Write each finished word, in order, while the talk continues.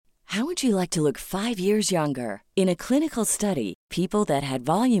How would you like to look 5 years younger? In a clinical study, people that had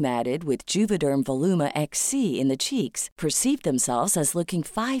volume added with Juvederm Voluma XC in the cheeks perceived themselves as looking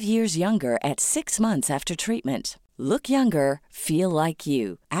 5 years younger at 6 months after treatment. Look younger, feel like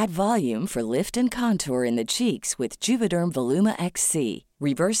you. Add volume for lift and contour in the cheeks with Juvederm Voluma XC.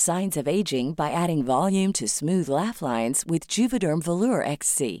 Reverse signs of aging by adding volume to smooth laugh lines with Juvederm Volure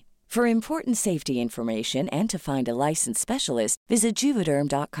XC. For important safety information and to find a licensed specialist, visit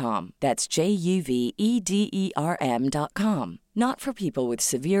Juvederm.com. That's JUVEDERM.com. Not for people with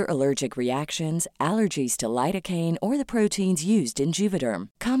severe allergic reactions, allergies to lidocaine, or the proteins used in Juvederm.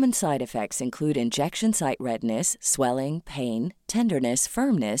 Common side effects include injection site redness, swelling, pain, tenderness,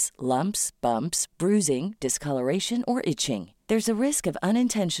 firmness, lumps, bumps, bruising, discoloration, or itching. There's a risk of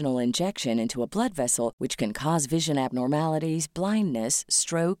unintentional injection into a blood vessel, which can cause vision abnormalities, blindness,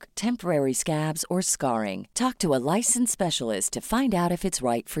 stroke, temporary scabs, or scarring. Talk to a licensed specialist to find out if it's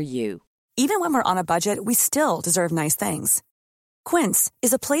right for you. Even when we're on a budget, we still deserve nice things. Quince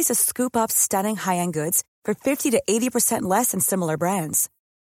is a place to scoop up stunning high-end goods for 50 to 80% less than similar brands.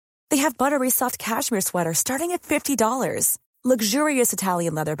 They have buttery soft cashmere sweaters starting at $50, luxurious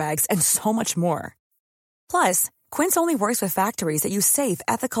Italian leather bags, and so much more. Plus, Quince only works with factories that use safe,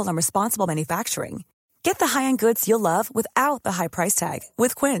 ethical, and responsible manufacturing. Get the high-end goods you'll love without the high price tag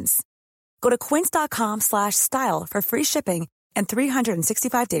with Quince. Go to quince.com/style for free shipping and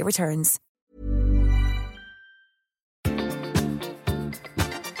 365-day returns.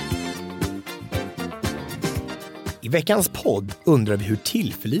 I veckans podd undrar vi hur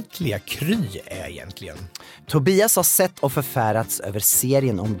tillförlitliga Kry är egentligen. Tobias har sett och förfärats över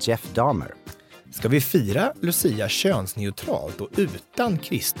serien om Jeff Dahmer. Ska vi fira Lucia könsneutralt och utan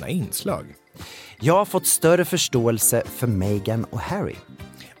kristna inslag? Jag har fått större förståelse för Meghan och Harry.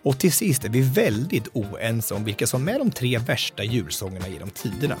 Och till sist är vi väldigt oense om vilka som är de 3 värsta julsångerna genom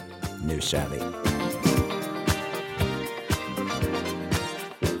tiderna. Nu kör vi!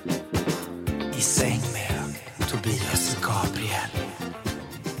 I säng med Tobias och Gabriel.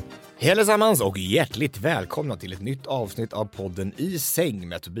 Hej allesammans och hjärtligt välkomna till ett nytt avsnitt av podden I säng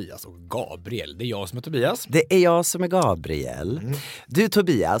med Tobias och Gabriel. Det är jag som är Tobias. Det är jag som är Gabriel. Du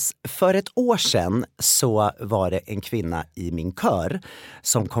Tobias, för ett år sedan så var det en kvinna i min kör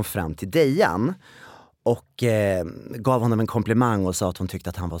som kom fram till Dejan och gav honom en komplimang och sa att hon tyckte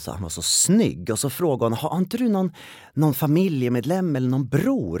att han var så snygg. Och så frågade hon, har inte du någon familjemedlem eller någon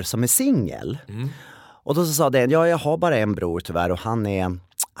bror som är singel? Och då så sa den, ja jag har bara en bror tyvärr och han är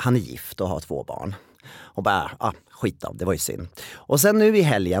gift och har 2 barn. Och bara, skit av, det var ju synd. Och sen nu i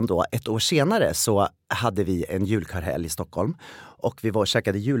helgen då, ett år senare, så hade vi en julkörhelg i Stockholm. Och vi var och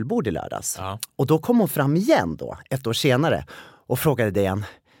käkade julbord i lördags. Ja. Och då kom hon fram igen då, ett år senare. Och frågade Dejan,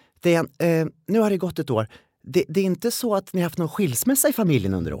 nu har det gått ett år. Det är inte så att ni har haft någon skilsmässa i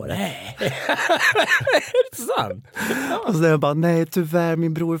familjen under året? Nej. Är det sant? Och så jag bara, nej tyvärr,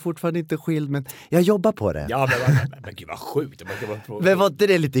 min bror är fortfarande inte skild, men jag jobbar på det. Ja, men gud vad sjukt. Men var inte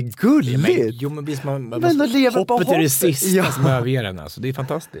det lite gulligt? Men visst, man hoppet är det sista som överger en, alltså. Det är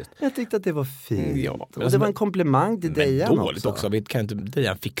fantastiskt. Jag tyckte att det var fint. Ja, och det var en komplimang till Dejan dåligt också. Kan inte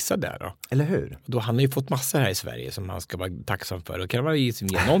Dejan fixa det då? Eller hur? Då han har ju fått massor här i Sverige som han ska vara tacksam för. Och kan man ge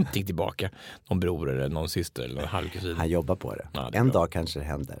någonting tillbaka? Någon bror eller någon syster eller någon halvkusin. Han jobbar på det. Ja, en dag kanske det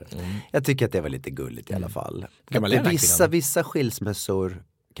händer. Jag tycker att det var lite gulligt i alla fall. Vissa skilsmässor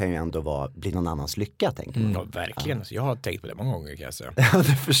kan ju ändå bli någon annans lycka, tänker man. Ja, verkligen. Ja. Jag har tänkt på det många gånger, kan jag säga. Ja,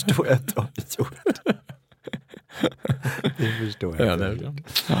 det förstår jag att du har gjort. Det förstår jag.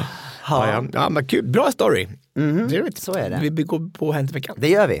 Ja, men kul. Bra story. Så är det. Vi går på Hänt i veckan. Det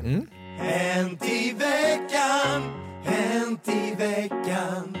gör vi. Hänt i veckan, hänt i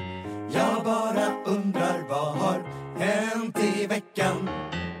veckan. Jag bara undrar vad har hänt i veckan.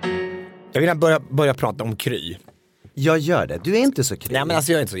 Jag vill börja prata om Kry. Jag gör det. Du är inte så kry. Nej, men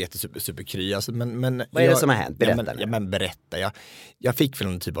alltså jag är inte så jättesuper kry. Alltså, men vad är det som har hänt? Berätta. Berätta. Jag fick väl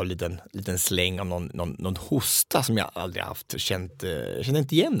någon typ av liten släng av någon hosta som jag aldrig haft. Kände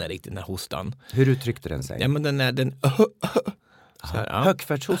inte igen den riktigt, den här hostan. Hur uttryckte den sig? Ja, men den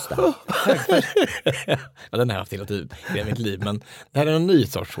högfärdshosta. Ja, den har jag haft hela tiden i mitt liv. Men det här är en ny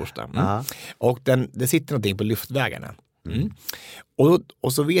sorts hosta. Och det sitter någonting på luftvägarna.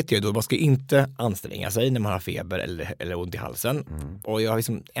 Och så vet jag då, man ska inte anstränga sig när man har feber eller ont i halsen. Och jag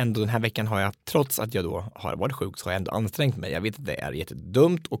liksom, ändå den här veckan har jag, trots att jag då har varit sjuk, så har jag ändå ansträngt mig. Jag vet att det är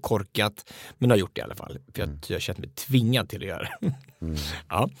jättedumt och korkat, men jag har gjort det i alla fall. För jag har känt mig tvingad till att göra det.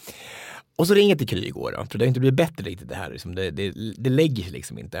 Ja. Och så ringde till Kry igår då, för det har inte blivit bättre riktigt det här. Liksom. Det lägger sig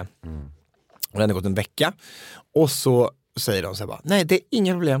liksom inte. Och det har gått en vecka. Och så säger de så här bara, nej det är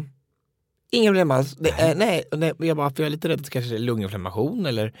inga problem. Inga problem alls. Nej, jag bara, för jag är lite rädd att det kanske är lunginflammation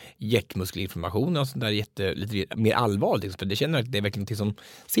eller hjärtmuskelinflammation och sånt där lite mer allvarligt. För det känner jag att det är verkligen något som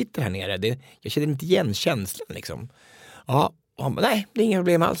sitter här nere. Jag känner inte igen känslan liksom. Ja, och han bara, nej, det är inga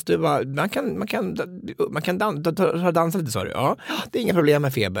problem alls. Du bara, man kan dansa lite, sa du. Ja, det är inga problem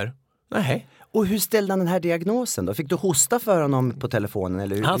med feber. Nej. Och hur ställde han den här diagnosen då? Fick du hosta för honom på telefonen?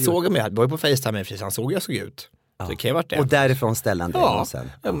 Eller Han såg mig, jag var ju på FaceTime precis, han såg jag såg ut. Ja. Så det kan ju ha varit det. Och därifrån ställde han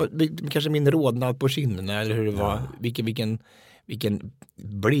diagnosen? Ja, kanske min rodnad på kinderna eller hur det var. Vilken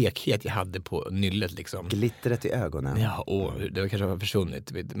blekhet jag hade på nyllet liksom. Glittret i ögonen. Ja, och det kanske har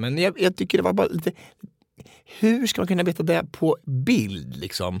försvunnit. Men jag tycker det var bara lite... Hur ska man kunna veta det på bild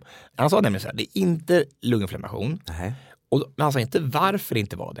liksom? Han sa nämligen så här, det är inte lunginflammation. Nej. Och han sa inte varför det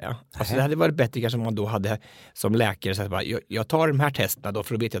inte var det. Alltså det hade varit bättre kanske om man då hade som läkare sagt bara, jag tar de här testerna då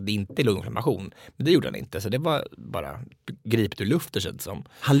för då vet jag att det inte är lunginflammation. Men det gjorde han inte, så det var bara gripet ur luften känns som.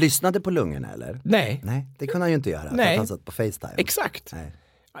 Han lyssnade på lungorna eller? Nej. Nej, det kunde han ju inte göra. Nej. För att han satt på FaceTime. Exakt. Nej.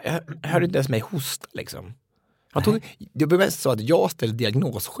 Jag hörde inte ens mig hosta liksom. Det var mest så att jag ställde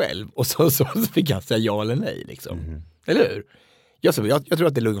diagnos själv och så fick jag säga ja eller nej liksom. Mm. Eller hur? Jag tror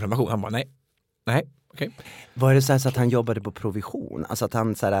att det är lunginflammation. Han bara nej. Okay. Var det så att han jobbade på provision? Alltså att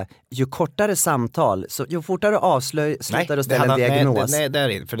han så här, ju kortare samtal, så ju fortare slutar att ställa en diagnos.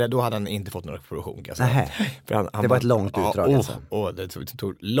 Nej, för då hade han inte fått någon provision. Det var ett långt utdrag alltså. Det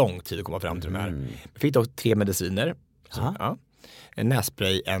tog lång tid att komma fram till de här. Jag fick dock 3 mediciner. En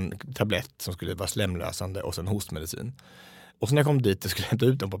nässpray, en tablett som skulle vara slemlösande och sen hostmedicin. Och så när jag kom dit och skulle hämta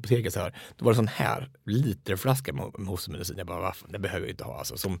ut dem på apoteket så här, då var det sån här literflaska med hostmedicin. Jag bara, det behöver jag inte ha.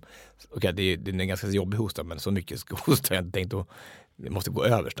 Alltså, det är en ganska jobbig hosta, men så mycket hosta jag inte tänkt att det måste gå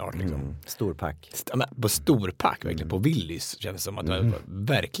över snart. Liksom. Storpack. På storpack, verkligen. På Willys känns det som att det var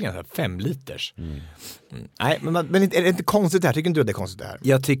verkligen 5 liters. Nej, men är det inte konstigt det här? Tycker inte du att det är konstigt det här?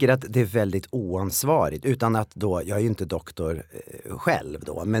 Jag tycker att det är väldigt oansvarigt. Utan att då, jag är ju inte doktor själv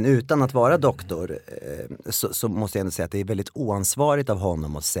då, men utan att vara doktor så måste jag ändå säga att det är väldigt oansvarigt av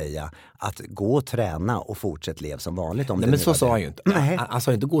honom att säga att gå och träna och fortsätt leva som vanligt. Nej, men så sa han ju inte. Nej. Han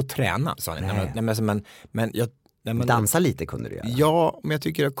sa inte gå och träna, sa han. Men dansa lite kunde du göra. Ja, men jag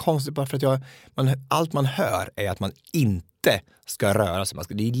tycker det är konstigt bara för att allt man hör är att man inte ska röra sig.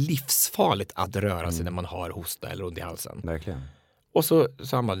 Det är livsfarligt att röra sig när man har hosta eller ont i halsen. Verkligen. Och så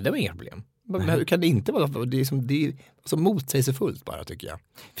sa han bara, det var inga problem. Men hur kan det inte vara? Det är så motsägelsefullt bara, tycker jag.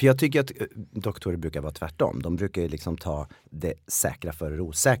 För jag tycker att doktorer brukar vara tvärtom. De brukar ju liksom ta det säkra för det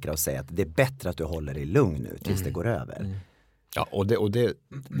osäkra och säga att det är bättre att du håller dig lugn nu tills det går över. Ja, och det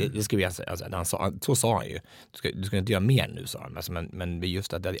skulle jag säga. Alltså, så sa han ju. Du ska inte göra mer nu, sa han. Alltså, men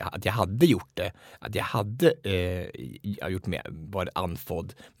just att jag hade gjort det. Att jag hade varit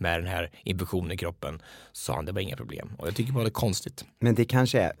andfådd med den här infektionen i kroppen. Sa han, det var inga problem. Och jag tycker bara det är konstigt. Men det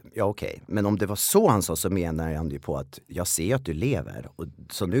kanske är, ja okej. Men om det var så han sa, så menar han ju på att jag ser att du lever. Och,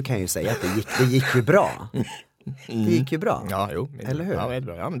 så nu kan jag ju säga att det gick ju bra. Det gick ju bra. Ja, jo. Eller hur? Ja, det är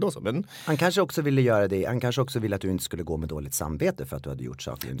bra. Ja, men då så. Men... Han kanske också ville göra det. Han kanske också ville att du inte skulle gå med dåligt samvete för att du hade gjort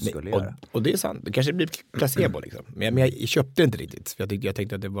saker du inte skulle göra. Och det är sant. Det kanske blir placebo liksom. Men jag köpte inte riktigt. För jag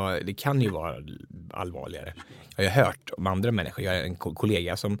tänkte att det kan ju vara allvarligare. Jag har hört om andra människor. Jag har en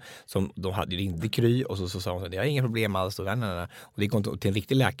kollega som de hade ringde Kry och så sa hon att jag har inga problem alls. Och det gick till en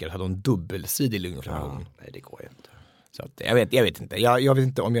riktig läkare och hade hon dubbelsidig lunginflammation. Nej, det går ju inte. Så att, jag vet inte. Jag vet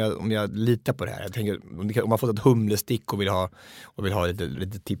inte om jag litar på det här. Jag tänker, om man fått ett humlestick och vill ha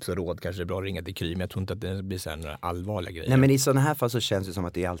lite tips och råd, kanske det är bra att ringa till Kry, men jag tror inte att det blir så här några allvarliga grejer. Nej, men i sådana här fall så känns det som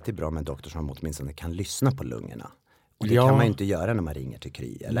att det är alltid bra med en doktor som åtminstone kan lyssna på lungorna. Och det kan man ju inte göra när man ringer till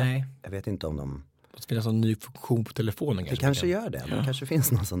Kry, eller? Nej. Jag vet inte om de... Det finns en ny funktion på telefonen. Det kanske gör det. Det kanske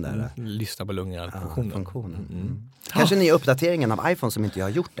finns någon sån där... Lyssna på lungorna-funktionen. Kanske nya uppdateringen av iPhone som inte jag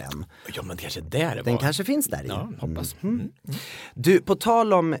har gjort än. Ja, men det kanske där det Den var. kanske finns där i. Ja, hoppas. Du, på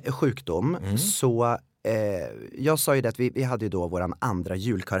tal om sjukdom så... jag sa ju det att vi hade ju då våran andra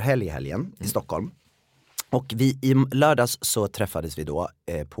julkörhelg i helgen i Stockholm. Och i lördags så träffades vi då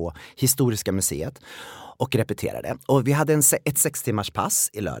på Historiska museet och repeterade. Och vi hade ett 6 timmars pass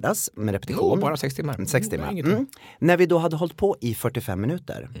i lördags med repetition. Bara 6 timmar. 6 timmar. När vi då hade hållit på i 45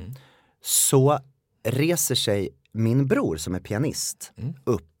 minuter så reser sig min bror som är pianist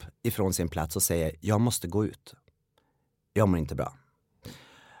upp ifrån sin plats och säger, jag måste gå ut. Jag mår inte bra.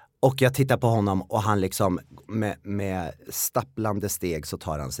 Och jag tittar på honom och han liksom med stapplande steg så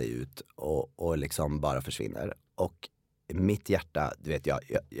tar han sig ut och liksom bara försvinner. Och mitt hjärta, du vet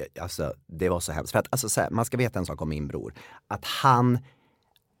alltså det var så hemskt. För att alltså, så här, man ska veta en sak om min bror. Att han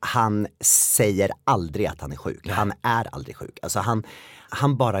han säger aldrig att han är sjuk. Han är aldrig sjuk. Alltså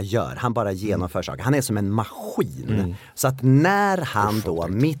han bara gör, han bara genomför saker. Han är som en maskin. Så att när han då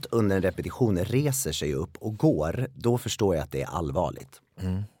mitt under en repetition reser sig upp och går, då förstår jag att det är allvarligt.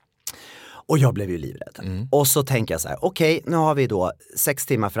 Och jag blev ju livrädd. Och så tänker jag så här, okej, nu har vi då 6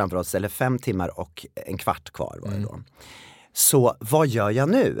 timmar framför oss, eller 5 timmar och en kvart kvar var det då. Så vad gör jag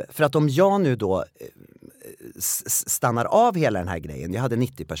nu? För att om jag nu då stannar av hela den här grejen, jag hade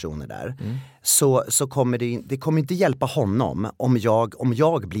 90 personer där, så kommer det kommer inte hjälpa honom om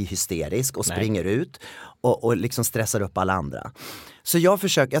jag blir hysterisk och springer ut och liksom stressar upp alla andra. Så jag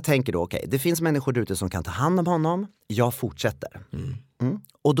tänker då, okej, det finns människor ute som kan ta hand om honom, jag fortsätter.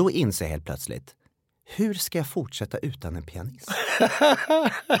 Och då inser jag helt plötsligt, hur ska jag fortsätta utan en pianist?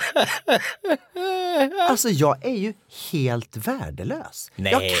 Alltså jag är ju helt värdelös.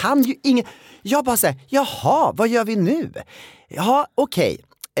 Nej. Jag kan ju ingen. Jag bara säger, jaha, vad gör vi nu? Ja, okej.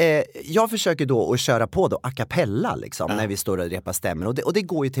 Jag försöker då att köra på då a cappella liksom, när vi står och repar stämmer. Och det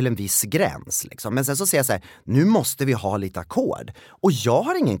går ju till en viss gräns liksom. Men sen så säger jag så här, nu måste vi ha lite ackord. Och jag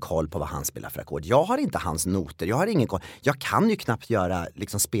har ingen koll på vad han spelar för ackord. Jag har inte hans noter, jag har ingen koll. Jag kan ju knappt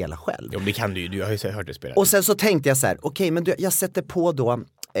liksom spela själv. Jo, det kan du har ju hört dig spela. Och sen så tänkte jag så här, okej, men jag sätter på då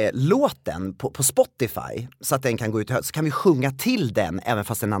låten på Spotify så att den kan gå ut, så kan vi sjunga till den även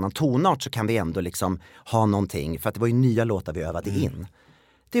fast en annan tonart, så kan vi ändå liksom ha någonting, för att det var ju nya låtar vi övade in.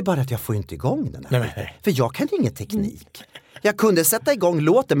 Det är bara att jag får inte igång den här. Nej. För jag kan ju ingen teknik. Jag kunde sätta igång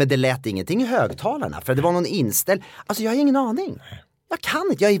låten, men det lät ingenting i högtalarna, för det var någon inställ. Alltså jag har ingen aning. Jag kan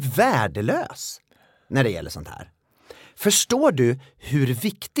inte, jag är värdelös när det gäller sånt här. Förstår du hur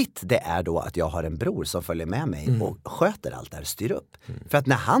viktigt det är då att jag har en bror som följer med mig och sköter allt det här, styr upp? För att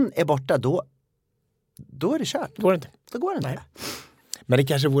när han är borta, då är det kört. Går det inte. Då går det inte. Nej. Men det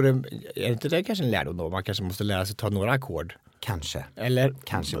kanske är inte det kanske en lärdom då? Man kanske måste lära sig ta några ackord. Kanske. Eller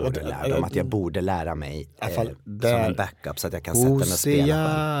Vore lärdom att jag borde lära mig som där, en backup så att jag kan sätta mig och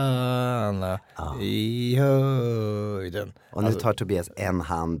spela själv. I höjden. Och nu tar Tobias en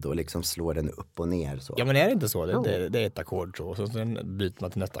hand och liksom slår den upp och ner så. Ja, men är det inte så? Det är ett ackord så sen byter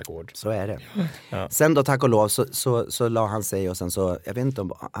man till nästa ackord. Så är det. Sen då, tack och lov, så la han sig, och sen så, jag vet inte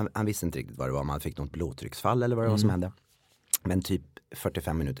om, han visste inte riktigt vad det var, man fick något blodtrycksfall eller vad det var som hände. Men typ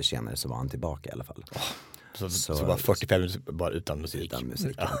 45 minuter senare så var han tillbaka i alla fall. Så var 45 minuter bara utan musik. Utan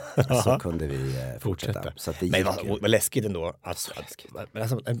musiken. Så kunde vi fortsätta. Så att det men vad läskigt ändå. Men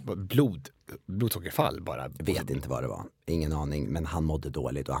alltså, blodsockerfall bara. Vet inte vad det var. Ingen aning. Men han mådde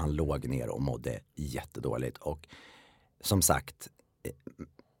dåligt och han låg ner och mådde jättedåligt. Och som sagt,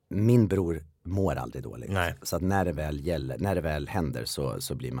 min bror mår aldrig dåligt. Nej. Så att när det väl händer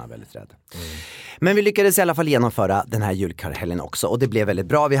så blir man väldigt rädd. Men vi lyckades i alla fall genomföra den här julkarhelgen också, och det blev väldigt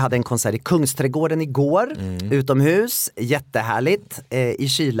bra. Vi hade en konsert i Kungsträdgården igår, utomhus, jättehärligt, i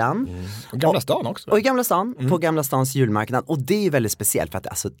kylan. Och Gamla stan också. Och i Gamla stan, på Gamla stans julmarknad. Och det är väldigt speciellt för att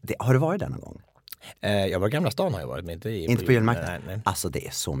alltså, har du varit där någon gång? Jag var i Gamla stan, har jag varit, men inte på julmarknaden. Nej. Alltså det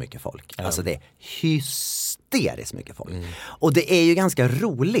är så mycket folk. Alltså det är hysteriskt mycket folk. Och det är ju ganska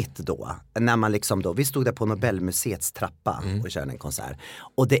roligt då, när man liksom då, vi stod där på Nobelmuseets trappa och körde en konsert.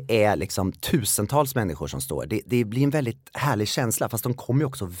 Och det är liksom tusentals människor som står. Det blir en väldigt härlig känsla, fast de kommer ju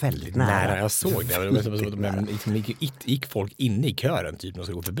också väldigt nära. Jag såg det. Men gick folk inne i kören typ, när de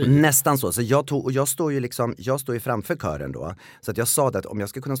ska gå förbi? Nästan så. Så jag står ju framför kören då. Så att jag sa att om jag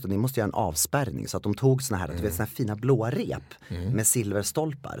ska kunna stå, ni måste göra en avspärrning. Så att de tog såna här, såna här fina blåa rep med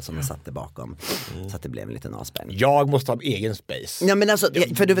silverstolpar som de satte bakom. Så att det blev en liten avspärrning. Jag måste ha egen space. Ja, men alltså,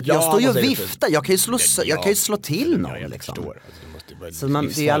 för du vet, jag står ju och viftar. Jag kan ju slå till någon liksom. Så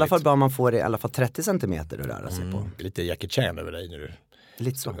det är i alla fall bara man får i alla fall 30 centimeter att röra sig på. Lite Jackie Chan över dig nu.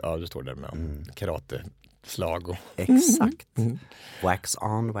 Lite så. Ja, du står där med karate-slag. Och Exakt. Wax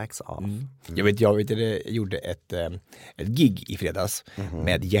on, wax off. Jag gjorde ett gig i fredags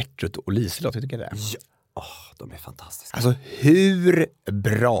med Gertrud och Liselott. Hur tycker du det? Ja, de är fantastiska. Alltså hur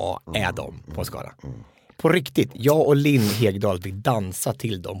bra är de på skala? På riktigt, jag och Linn Hegdahl fick dansa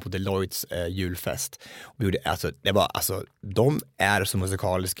till dem på Deloittes julfest. Och vi gjorde, de är så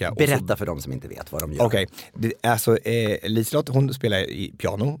musikaliska. Berätta för dem som inte vet vad de gör. Okej, Liselott, hon spelar i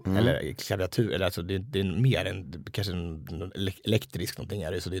piano eller klaviatur, eller alltså det är mer än kanske en elektrisk någonting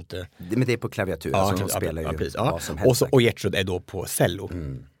är det, så det är inte. Men det är på klaviatur, alltså de spelar ju vad som helst. Och Gertrud är då på cello.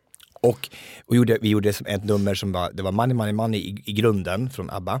 Och vi gjorde ett nummer som det var Money, Money, Money i grunden från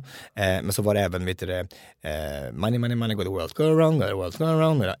ABBA. Men så var det även, Money, Money, Money, go the world go around, the world go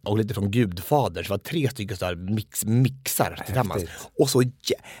around. Och lite från Gudfader. Så det var 3 stycken så där mixar tillsammans. Och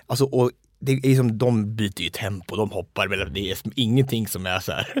så, och det är som de byter ju tempo, de hoppar, det är ingenting som är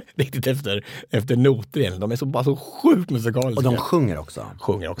så här riktigt efter noter egentligen. De är bara så sjukt musikaliska. Och de sjunger också.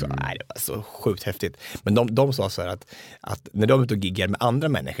 Nej, det var så sjukt häftigt. Men de sa så här att när de är ute och giggar med andra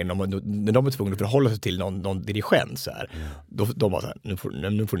människor, när de är tvungna att förhålla sig till någon dirigent så här, de var så här,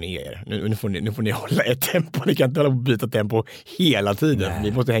 nu får ni er. Nu får ni hålla ett tempo. Ni kan inte hålla på att byta tempo hela tiden.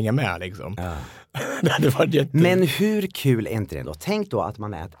 Ni måste hänga med liksom. Ja. Men hur kul är inte det då? Tänk då att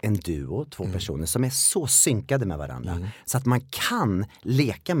man är en duo, 2 personer som är så synkade med varandra så att man kan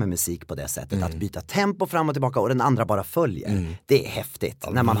leka med musik på det sättet, att byta tempo fram och tillbaka och den andra bara följer. Det är häftigt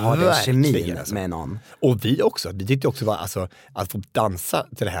när man har den kemin med någon. Och vi tyckte också att få dansa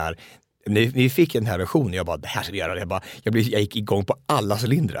till det här. Vi fick den här versionen, jag bara, det här ska vi göra. Jag gick igång på alla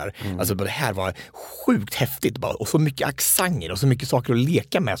cylindrar. Alltså det här var sjukt häftigt bara, och så mycket accenter och så mycket saker att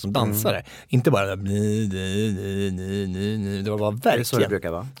leka med som dansare. Inte bara det var verkligen. Det är så det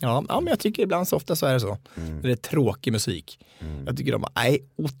brukar vara. Ja, men jag tycker ibland så ofta så är det så. Det är tråkig musik. Jag tycker de är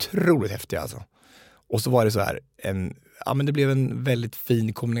otroligt häftiga alltså. Och så var det så här men det blev en väldigt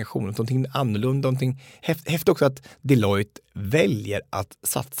fin kombination. Någonting annorlunda, någonting häftigt också att Deloitte väljer att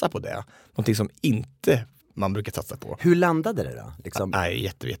satsa på det. Någonting som inte man brukar satsa på. Hur landade det då? Liksom?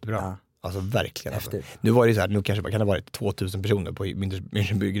 Jättebra. Ja. Alltså verkligen. Alltså. Nu var det så här, nu kanske kan det ha varit 2000 personer på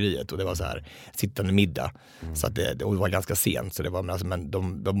Münchenbryggeriet och det var så här sittande middag. Så att det var ganska sent så det var men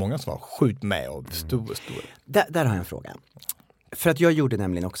de var många som var sjukt med och stor. Där har jag en fråga. För att jag gjorde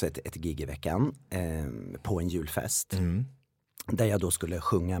nämligen också ett gig i veckan på en julfest. Där jag då skulle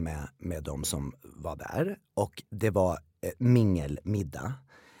sjunga med de som var där. Och det var mingelmiddag.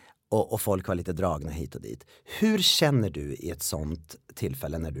 Och folk var lite dragna hit och dit. Hur känner du i ett sånt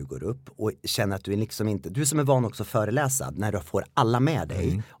tillfälle när du går upp och känner att du är liksom inte, du som är van också att föreläsa, när du får alla med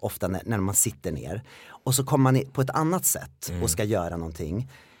dig, ofta när man sitter ner. Och så kommer man på ett annat sätt och ska göra någonting.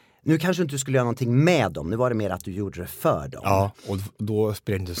 Nu kanske inte du skulle göra någonting med dem. Nu var det mer att du gjorde det för dem. Ja, och då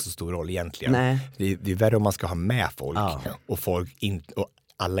spelar det inte så stor roll egentligen. Nej. Det är värre om man ska ha med folk och folk inte, och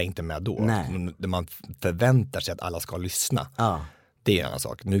alla är inte med då. När man förväntar sig att alla ska lyssna. Ja. Det är en annan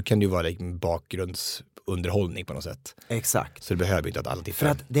sak. Nu kan det ju vara en bakgrundsunderhållning på något sätt. Exakt. Så det behöver inte att alla tittar. För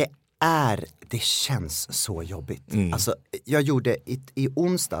att det känns så jobbigt. Alltså, jag gjorde, i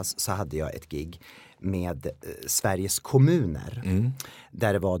onsdags så hade jag ett gig med Sveriges kommuner.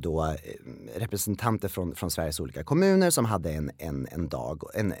 Där det var då representanter från Sveriges olika kommuner som hade en dag,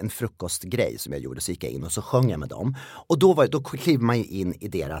 en frukostgrej som jag gjorde. Så gick jag in och så sjöng jag med dem. Och då kliver man ju in i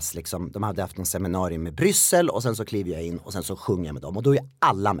deras, liksom, de hade haft en seminarium med Bryssel och sen så kliver jag in och sen så sjunger jag med dem. Och då är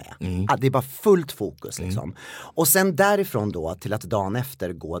alla med. Det är bara fullt fokus liksom. Och sen därifrån då till att dagen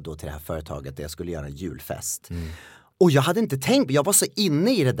efter gå då till det här företaget där jag skulle göra en julfest. Och jag hade inte tänkt, jag var så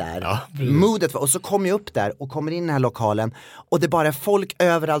inne i det där modet. Och så kom jag upp där och kommer in i den här lokalen. Och det bara är folk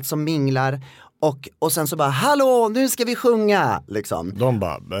överallt som minglar. Och sen så bara, hallå, nu ska vi sjunga. Liksom. De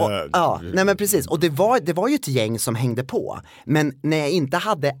bara... nej men precis. Och det var ju ett gäng som hängde på. Men när jag inte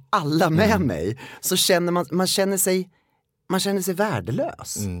hade alla med mig så känner man känner sig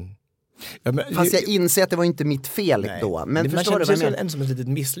värdelös. Ja, men, fast jag inser att det var inte mitt fel då. Men förstår du vad jag menar? Det känns som ett litet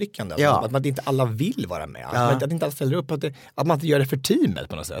misslyckande. Att man inte alla vill vara med. Att inte alla ställer upp. Att man inte gör det för teamet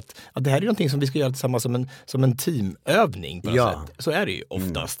på något sätt. Att det här är någonting som vi ska göra tillsammans som en teamövning på något sätt. Så är det ju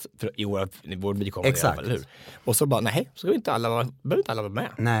oftast i vår vidkommande. Exakt. Eller hur? Och så bara, nej, så behöver inte alla vara med.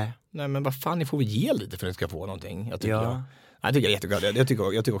 Nej, men vad fan, ni får väl ge lite för att ni ska få någonting. Jag tycker jag tycker det är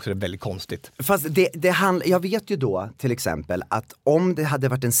jättegott. Jag tycker också det är väldigt konstigt. Fast jag vet ju då till exempel att om det hade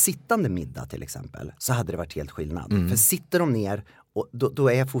varit en sittande middag till exempel så hade det varit helt skillnad. För sitter de ner och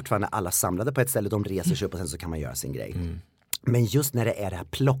då är fortfarande alla samlade på ett ställe, de reser sig upp och sen så kan man göra sin grej. Men just när det är det här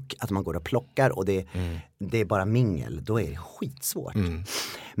att man går och plockar och det är bara mingel, då är det skitsvårt.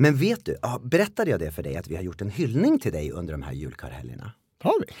 Men vet du, berättade jag det för dig att vi har gjort en hyllning till dig under de här julkörhelgerna?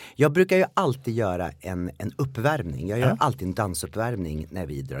 Har vi? Jag brukar ju alltid göra en uppvärmning. Jag gör alltid en dansuppvärmning när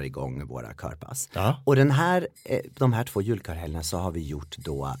vi drar igång våra körpass. Och de här 2 julkörhelgerna så har vi gjort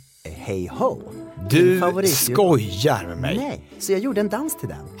då Hey Ho. Du skojar med mig. Nej, så jag gjorde en dans till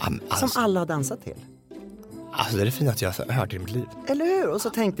den. Som alla har dansat till. Alltså det är det finaste jag har hört i mitt liv. Eller hur? Och så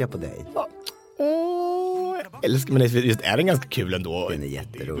tänkte jag på dig. Men just är den ganska kul ändå. Den är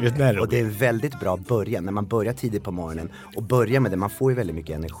jätterolig. Och det är en väldigt bra början. När man börjar tidigt på morgonen och börjar med det, man får ju väldigt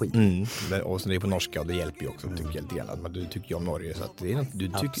mycket energi. Och så är det på norska och det hjälper ju också tycker jag lite grann. Men du tycker ju om Norge så att det är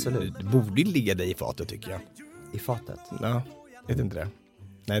något, du borde ligga dig i fatet tycker jag. I fatet? Ja, vet inte det.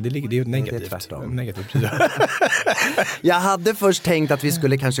 Nej, det är ju negativt. Det är tvärtom. Negativt. Jag hade först tänkt att vi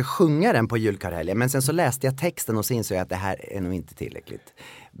skulle kanske sjunga den på julkarhelgen, men sen så läste jag texten och så insåg jag att det här är nog inte tillräckligt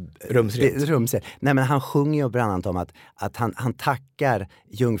rumsrent. Nej, men han sjunger ju bland annat om att han tackar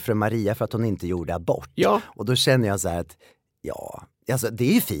jungfru Maria för att hon inte gjorde abort. Ja. Och då känner jag så här att alltså, det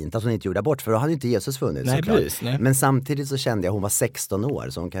är ju fint att hon inte gjorde abort, för då hade inte Jesus funnits. Nej, precis, nej. Men samtidigt så kände jag hon var 16 år,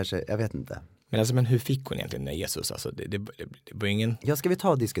 så hon kanske, jag vet inte. Men hur fick hon egentligen när Jesus? Alltså, det var ingen... Ja, ska vi ta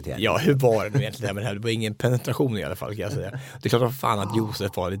och diskutera? Ja, hur var det nu egentligen? Men det var ingen penetration i alla fall, kan jag säga. Det är klart att fan att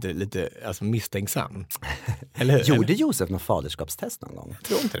Josef var lite alltså, misstänksam. Eller hur? Gjorde Josef någon faderskapstest någon gång? Jag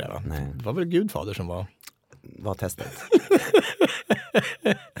tror inte det, va? Nej. Det var väl Gudfader som var testet.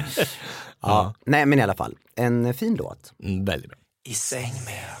 Ja. Nej, men i alla fall, en fin låt. Väldigt bra. I säng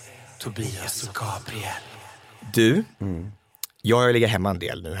med Tobias och Gabriel. Du, jag lägger hemma en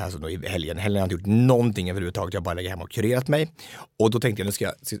del nu här i helgen. Helgen har jag inte gjort någonting överhuvudtaget. Jag bara lägger hemma och kurerat mig. Och då tänkte jag, nu ska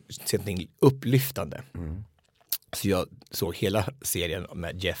jag se någonting upplyftande. Så jag såg hela serien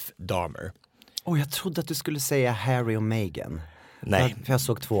med Jeff Dahmer. Jag trodde att du skulle säga Harry och Meghan. Nej. För jag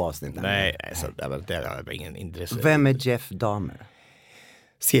såg 2 avsnitt. Nej, så det har ingen intresse. Vem är Jeff Dahmer?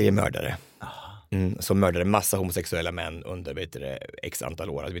 Seriemördare. Som mördade massa homosexuella män under x antal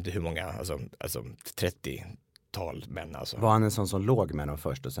år. Jag vet inte hur många, alltså 30-tal män alltså. Var han en sån som låg med dem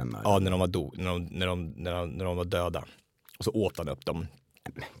först och sen mördade? Ja, när de var döda. Och så åt han upp dem.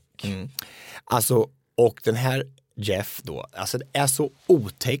 Alltså, och den här Jeff då, alltså det är så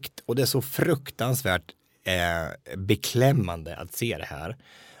otäckt och det är så fruktansvärt beklämmande att se det här.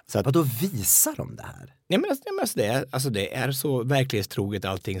 Så att, vadå visar de det här? Nej, men det är så verklighetstroget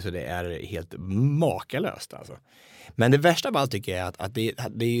allting så det är helt makalöst alltså. Men det värsta av allt tycker jag är att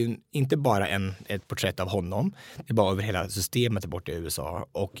det är ju inte bara ett porträtt av honom. Det är bara över hela systemet borta i USA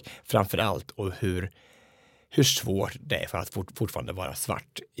och framförallt och hur svårt det är för att fortfarande vara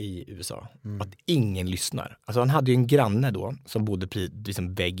svart i USA. Att ingen lyssnar. Alltså han hade ju en granne då som bodde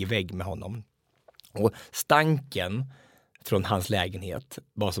liksom vägg i vägg med honom. Och stanken från hans lägenhet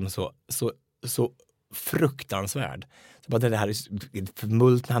var som så fruktansvärd. Så bara det här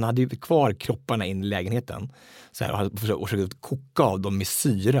förmultna, han hade ju kvar kropparna in i lägenheten. Så här, och han försökte koka av dem med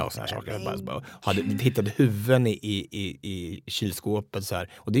syra och såna här saker. Hittade huvuden i kylskåpet så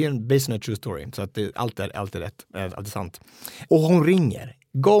här. Och det är en based on a true story. Så att allt är rätt, allt är sant. Och hon ringer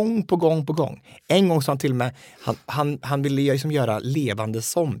gång på gång. En gång sa han till och med, han ville liksom göra levande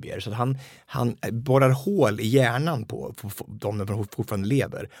zombier. Så att han borrar hål i hjärnan på de som fortfarande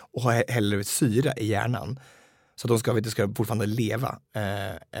lever. Och häller syra i hjärnan. Så att de ska fortfarande leva.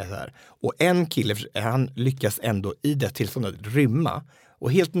 Så här. Och en kille, han lyckas ändå i det tillståndet rymma.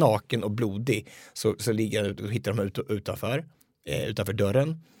 Och helt naken och blodig så hittar de utanför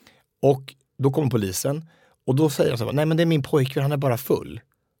dörren. Och då kommer polisen. Och då säger de så här, nej men det är min pojkvän, han är bara full.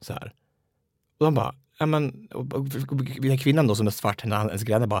 Så här. Och de bara, ja men, den kvinnan då som är svart, hennes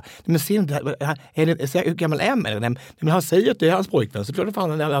granne bara, men ser inte hur gammal är han? Nej, men han säger att det är hans pojkvän, så klart att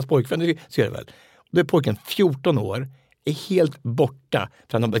fan är hans pojkvän, det ser det väl. Och då är pojken 14 år, är helt borta,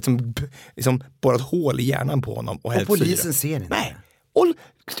 för han har liksom borrat hål i hjärnan på honom. Och polisen ser inte. Nej. Och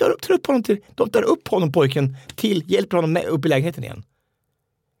de tar upp honom, pojken, hjälper honom upp i lägenheten igen.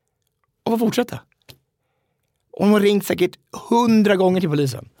 Och vad fortsätta? Och hon har ringt säkert 100 gånger till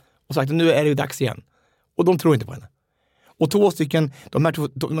polisen och sagt att nu är det ju dags igen. Och de tror inte på henne. Och 2 stycken, de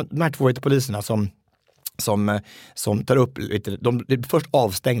här två poliserna som tar upp lite, de är först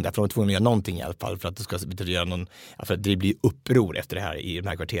avstängda för att de tvungna att göra någonting i alla fall för att det ska göra någon, för att det blir uppror efter det här i de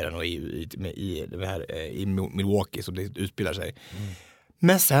här kvarteren och i Milwaukee som det utspelar sig.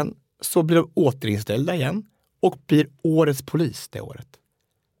 Men sen så blir de återinställda igen och blir årets polis det året.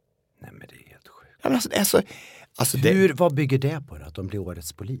 Nej, men det är helt sjukt. Ja, men vad bygger det på då, att de blir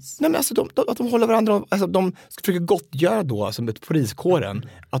årets polis? Nej, men alltså att de håller varandra, alltså de försöker gottgöra då som ett poliskåren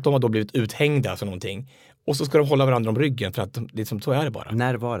att de har då blivit uthängda som någonting. Och så ska de hålla varandra om ryggen för att liksom, så är det bara.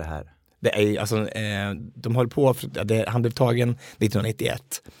 När var det här? Det är alltså, de höll på, han blev tagen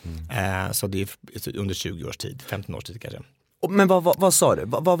 1991. Så det är under 20 års tid, 15 års tid kanske. Men vad sa du?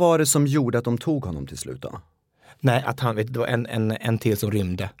 Vad var det som gjorde att de tog honom till slut då? Nej, att det var en till som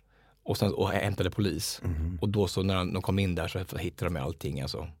rymde. Och hämtade polis. Och då så när de kom in där så hittade de allting.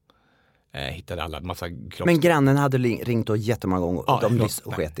 Alltså, hittade alla massa kroppar. Men grannen hade ringt och jättemånga gånger. Ja, de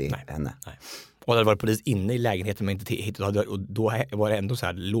sket i henne. Nej. Och det var polis inne i lägenheten men inte hittade. Och då var det ändå så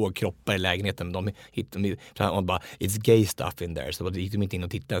här låg kroppar i lägenheten. Men de hittade och bara, it's gay stuff in there. Så då gick de inte in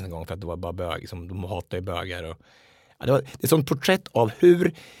och tittade en gång för att det var bara bög. Som de hatar ju bögar. Och, det är ett sånt porträtt av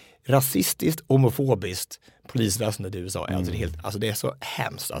hur rasistiskt, homofobiskt polisväsendet i USA är. Alltså det är så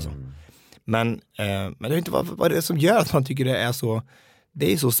hemskt alltså. Men det är inte vad det är som gör att man tycker det är så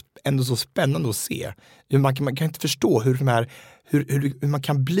det är så, ändå så spännande att se. Man kan inte förstå hur man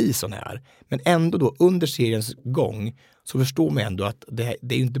kan bli sån här. Men ändå då under seriens gång så förstår man ändå att det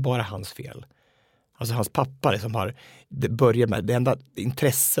är ju inte bara hans fel. Alltså hans pappa liksom började med, det enda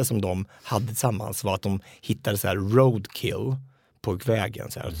intresse som de hade tillsammans var att de hittade så här roadkill på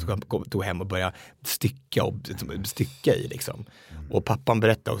vägen så här, så tog hem och började stycka i liksom. Och pappan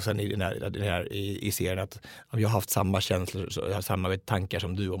berättade också i serien att jag har haft samma känslor, jag har samma tankar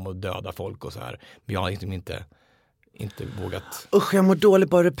som du om att döda folk och så här. Men jag har liksom inte vågat. Usch, jag mår dåligt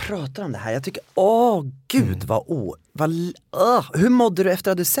bara du pratar om det här. Jag tycker, gud hur mådde du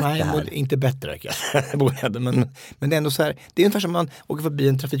efter att du sett det här? Nej, jag mådde inte bättre. men det är ändå så här, det är ungefär som man åker förbi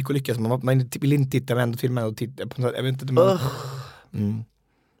en trafikolycka som man vill inte titta men ändå filma och titta på något, jag vet inte.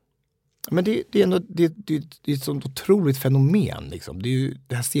 Men det är ändå det är ett sånt otroligt fenomen liksom. Det är ju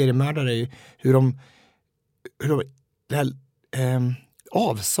det här seriemördare är ju hur de det här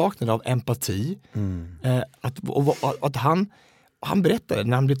avsaknaden av empati att han berättade,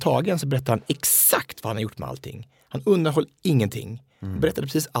 när han blev tagen så berättade han exakt vad han har gjort med allting. Han undanhöll ingenting. Han berättade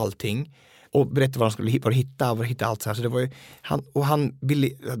precis allting och berättade vad han skulle hitta allt så här. Så det var ju,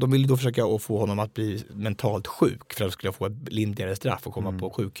 de ville då försöka att få honom att bli mentalt sjuk för att han skulle få ett lindrigare straff och komma på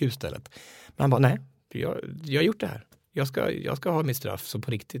sjukhus istället. Men han bara, nej, jag har gjort det här. Jag ska ha mitt straff så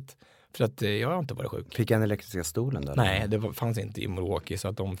på riktigt. För att jag har inte varit sjuk. Fick han elektriska stolen då? Nej, det fanns inte i Milwaukee så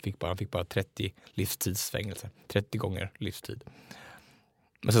att han fick bara 30 livstidsfängelse. 30 gånger livstid.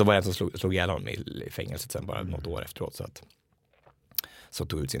 Men så var det en som slog ihjäl honom i fängelset sen bara något år efteråt så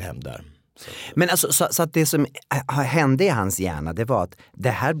tog ut sin hem där. Men alltså, så att det som hände i hans hjärna, det var att det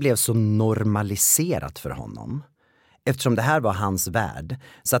här blev så normaliserat för honom. Eftersom det här var hans värld.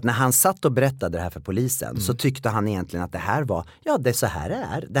 Så att när han satt och berättade det här för polisen så tyckte han egentligen att det här var, det är så här det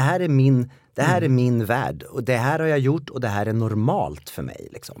är. Det här är min värld. Och det här har jag gjort och det här är normalt för mig.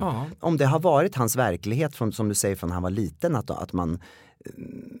 Liksom. Ja. Om det har varit hans verklighet, som du säger, från han var liten, att man...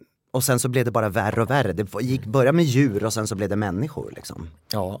 Och sen så blev det bara värre och värre. Det började med djur och sen så blev det människor. Liksom.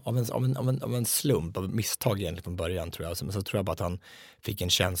 Ja, av en slump, av misstag egentligen från början tror jag. Men så tror jag bara att han fick en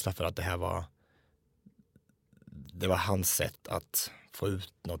känsla för att det var hans sätt att få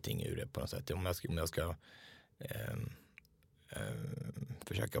ut någonting ur det på något sätt. Om jag ska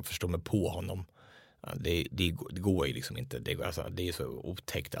försöka förstå mig på honom. Det går ju liksom inte. Det är så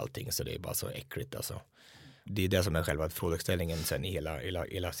otäckt allting så det är bara så äckligt alltså. Det är det som är själva frågeställningen sen i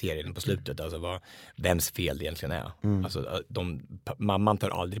hela serien på slutet. Alltså vems fel det egentligen är. Alltså, mamman tar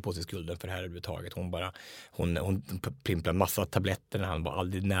aldrig på sig skulden för det här överhuvudtaget. Hon pimplar massa tabletter när han var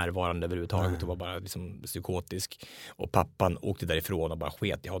aldrig närvarande överhuvudtaget och var bara liksom psykotisk. Och pappan åkte därifrån och bara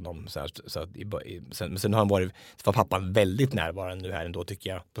sket i honom. Sen var pappan väldigt närvarande nu här ändå tycker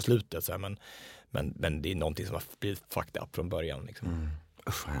jag på slutet. Så här, men det är någonting som har blivit fucked up från början liksom.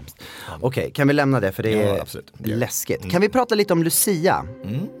 Usch, vad hemskt. Okej, kan vi lämna det för det är läskigt. Kan vi prata lite om Lucia?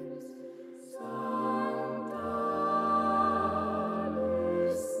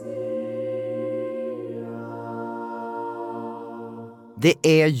 Det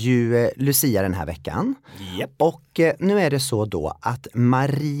är ju Lucia den här veckan. Yep. Och nu är det så då att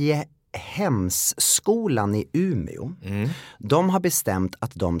Mariehemsskolan i Umeå, de har bestämt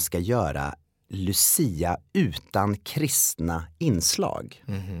att de ska göra Lucia utan kristna inslag.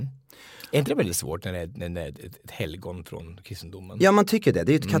 Är inte det väldigt svårt när det är ett helgon från kristendomen? Ja, man tycker det.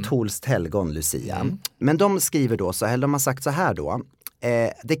 Det är ett katolskt helgon, Lucia. Men de skriver då så här, de har sagt så här då.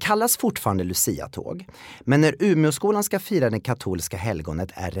 Det kallas fortfarande Lucia-tåg. Men när Umeåskolan ska fira det katolska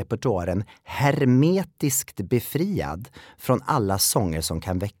helgonet är repertoaren hermetiskt befriad från alla sånger som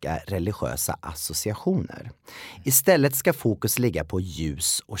kan väcka religiösa associationer. Istället ska fokus ligga på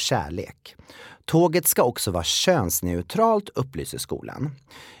ljus och kärlek. Tåget ska också vara könsneutralt, upplyser skolan.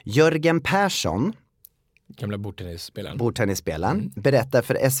 Jörgen Persson, gamla bordtennisspelaren, berättar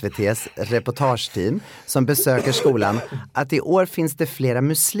för SVT:s reportageteam som besöker skolan att i år finns det flera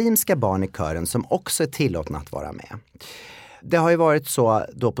muslimska barn i kören som också är tillåtna att vara med. Det har ju varit så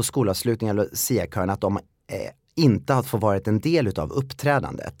då på skolavslutningen av Lucia-kören att de inte har fått varit en del utav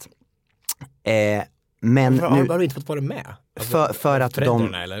uppträdandet. Men nu har du inte fått vara med? Alltså, för att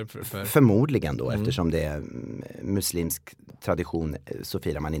de eller förmodligen då, eftersom det är muslimsk tradition så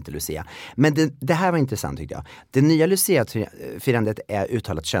firar man inte Lucia. Men det här var intressant tyckte jag. Det nya Lucia-firandet är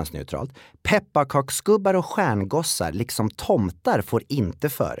uttalat könsneutralt. Pepparkaksgubbar och stjärngossar liksom tomtar får inte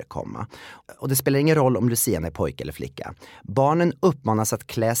förekomma. Och det spelar ingen roll om Lucian är pojke eller flicka. Barnen uppmanas att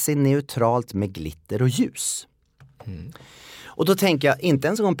klä sig neutralt med glitter och ljus. Och då tänker jag, inte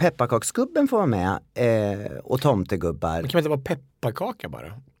ens om pepparkaksgubben får vara med och tomtegubbar. Men kan man inte vara pepparkaka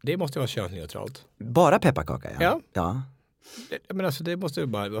bara? Det måste vara könsneutralt. Bara pepparkaka, ja. Ja. Men alltså det måste ju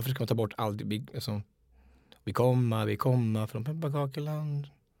bara, varför ska man ta bort allt? Vi kommer från pepparkakeland.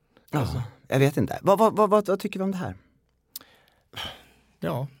 Alltså. Ja, jag vet inte. Vad tycker vi om det här?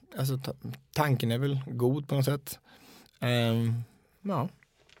 Ja, alltså tanken är väl god på något sätt. Ja,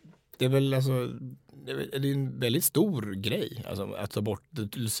 det är väl alltså, det är en väldigt stor grej alltså, att ta bort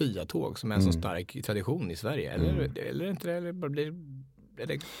Lucia-tåg som är en så stark tradition i Sverige. Eller inte det? Eller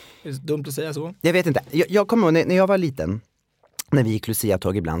är det dumt att säga så? Jag vet inte. Jag kommer ihåg när jag var liten, när vi gick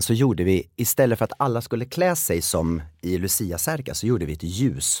Lucia-tåg ibland, så gjorde vi, istället för att alla skulle klä sig som i Lucia-särka, så gjorde vi ett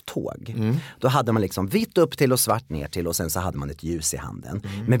ljuståg. Då hade man liksom vitt upp till och svart ner till, och sen så hade man ett ljus i handen.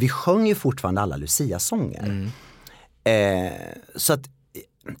 Men vi sjöng ju fortfarande alla Lucia-sånger. Så att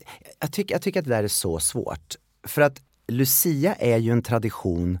jag tycker att det där är så svårt. För att Lucia är ju en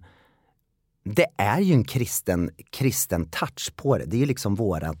tradition, det är ju en kristen touch på det. Det är ju liksom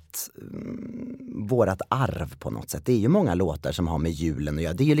vårat arv på något sätt. Det är ju många låtar som har med julen att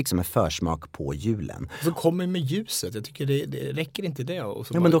göra. Det är ju liksom en försmak på julen. Så kommer med ljuset. Jag tycker det räcker inte det. Och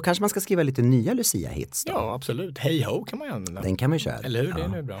så men då kanske man ska skriva lite nya Lucia-hits då. Ja, absolut. Hey ho kan man ju använda. Den kan man ju köra. Eller hur? Det är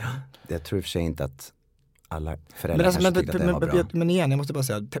nu bra. Jag tror i och för sig inte att alla föräldrar tyckte att det var bra. Men igen, jag måste bara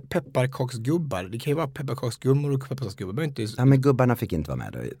säga, pepparkaksgubbar, det kan ju vara pepparkaksgummor och pepparkaksgubbar. Inte... Ja, men gubbarna fick inte vara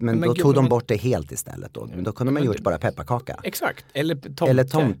med då. Men då tog de bort det helt istället då. Men då kunde man gjort bara pepparkaka. Exakt. Eller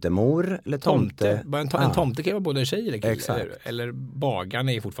tomtemor. Eller tomte. En tomte kan ju vara både en tjej eller kille. Eller bagaren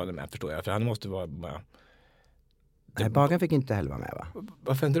är ju fortfarande med, förstår jag. För han måste vara med. Nej, bagaren fick inte heller vara med, va?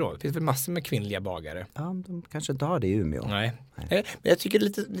 Varför inte då? Det finns väl massor med kvinnliga bagare. Ja, de kanske inte har det i Umeå. Nej. Men jag tycker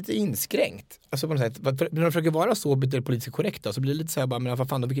det är lite inskränkt. Alltså på något sätt. När de försöker vara så politiskt korrekta så blir det lite så här bara, men vad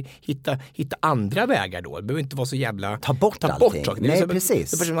fan, de fick hitta andra vägar då. Det behöver inte vara så jävla... Ta bort allting. Nej,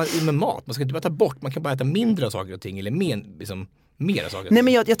 precis. Det är som med mat. Man ska inte bara ta bort. Man kan bara äta mindre av saker och ting. Eller mera saker. Nej,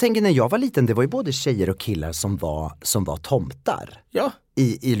 men jag tänker när jag var liten, det var ju både tjejer och killar som var tomtar. Ja.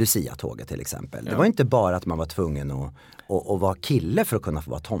 I Lucia-tåget till exempel. Det var inte bara att man var tvungen att vara kille för att kunna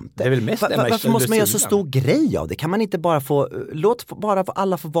få vara tomte. Det är väl mest varför måste man göra så stor grej av det? Kan man inte bara låt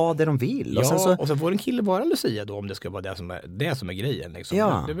alla få vara det de vill? Ja, och så får en kille vara Lucia då, om det ska vara det som är grejen. Liksom.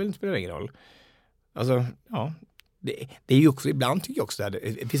 Ja. Det väl spelar ingen roll. Alltså, ja. Det är ju också, ibland tycker jag också att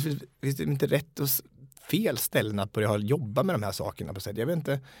det finns det inte rätt och fel ställen att börja jobba med de här sakerna på sätt. Jag vet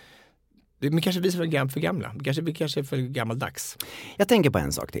inte. Men kanske vi är för gamla. Vi kanske är för gammaldags. Jag tänker på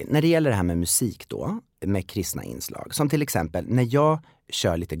en sak till. När det gäller det här med musik då, med kristna inslag. Som till exempel när jag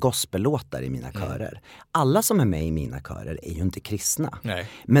kör lite gospellåtar i mina körer. Alla som är med i mina körer är ju inte kristna. Nej.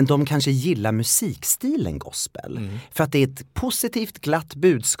 Men de kanske gillar musikstilen gospel. För att det är ett positivt, glatt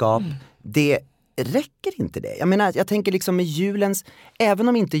budskap. Det räcker inte det. Jag menar, jag tänker liksom med julens, även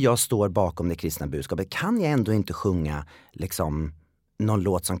om inte jag står bakom det kristna budskapet, kan jag ändå inte sjunga liksom någon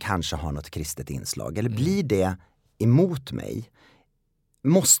låt som kanske har något kristet inslag. Eller blir det emot mig?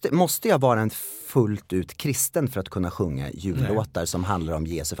 Måste jag vara en fullt ut kristen för att kunna sjunga jullåtar som handlar om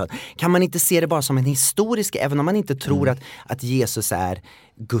Jesus? Kan man inte se det bara som en historisk, även om man inte tror att Jesus är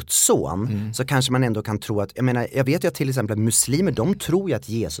Guds son, så kanske man ändå kan tro att, jag vet ju att till exempel muslimer, de tror ju att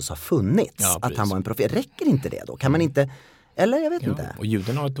Jesus har funnits, att han var en profet. Räcker inte det då? Kan man inte, eller jag vet inte. Och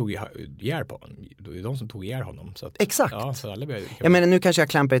judarna tog ihjäl på honom. Det är de som tog ihjäl honom. Så att, exakt. Ja, så alla nu kanske jag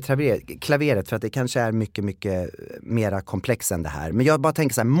klampar i klaveret för att det kanske är mycket, mycket mera komplext än det här. Men jag bara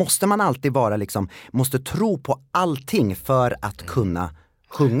tänker så här, måste man alltid vara liksom, måste tro på allting för att kunna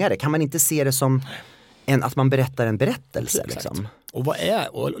sjunga det? Kan man inte se det som att man berättar en berättelse liksom? Och vad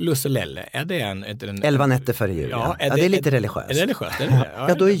är Lusselelle? Är det en 11 nätter före jul. Ja, det är lite religiöst. Är det religiöst? Är det?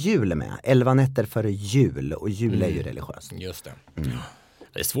 Ja, då är jul med. 11 nätter före jul, och jul är ju religiöst. Just det.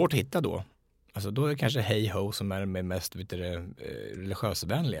 Det är svårt att hitta då. Alltså då är det kanske Hey Ho som är mest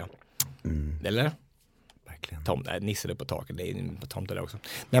religiösvänliga. Eller? Verkligen. Nissar på taket, det är på tomten där också.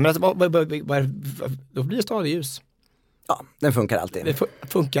 Nej, men alltså, då blir det stadigljus. Ja, den funkar alltid. Det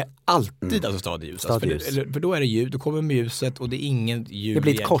funkar alltid, alltså stadigljus. För då är det ljud, då kommer med ljuset och det är ingen ljud. Det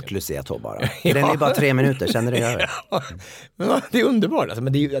blir ett kort Lucia-tåg bara. Den är bara 3 minuter, känner du det? Men det är underbart. Alltså,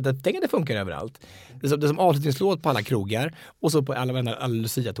 men tänk att det funkar överallt. Det är som avslutningslåt på alla krogar och så på alla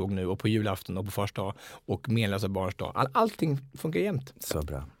Lucia-tåg nu och på julafton och på första dag och menlösa barns dag. Allting funkar jämt. Så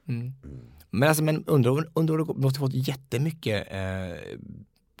bra. Men undrar måste fått jättemycket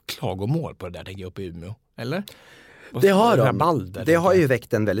klagomål på det där, tänker jag, uppe i Umeå. Eller? Det har ju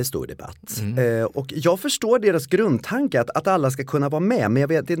väckt en väldigt stor debatt. Och jag förstår deras grundtanke att alla ska kunna vara med, men jag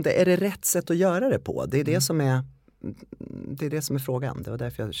vet inte, är det rätt sätt att göra det på? Det är det som är frågan. Det var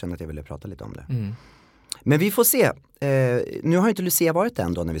därför jag kände att jag ville prata lite om det. Men vi får se. Nu har inte Lucia varit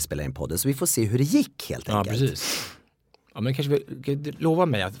än då när vi spelar in podden, så vi får se hur det gick helt enkelt. Ja, precis. Ja, men kanske lova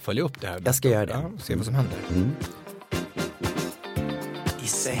mig att följa upp det här. Jag ska göra det. Ja, se vad som händer.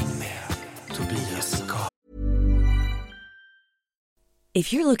 säng med Tobias Gap.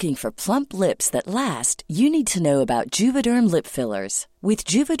 If you're looking for plump lips that last, you need to know about Juvederm lip fillers. With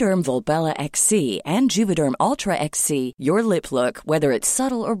Juvederm Volbella XC and Juvederm Ultra XC, your lip look, whether it's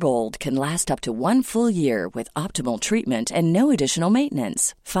subtle or bold, can last up to 1 full year with optimal treatment and no additional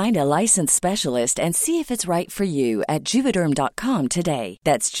maintenance. Find a licensed specialist and see if it's right for you at Juvederm.com today.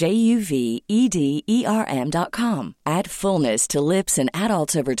 That's JUVEDERM.com. Add fullness to lips in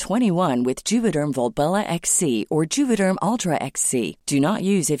adults over 21 with Juvederm Volbella XC or Juvederm Ultra XC. Do not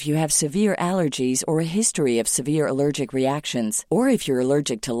use if you have severe allergies or a history of severe allergic reactions, or if you're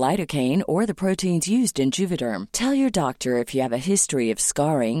allergic to lidocaine or the proteins used in Juvederm. Tell your doctor if you have a history of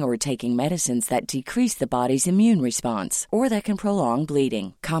scarring or taking medicines that decrease the body's immune response or that can prolong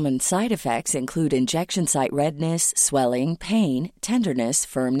bleeding. Common side effects include injection site redness, swelling, pain, tenderness,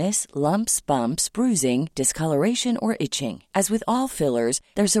 firmness, lumps, bumps, bruising, discoloration, or itching. As with all fillers,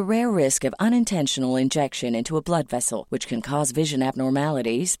 there's a rare risk of unintentional injection into a blood vessel, which can cause vision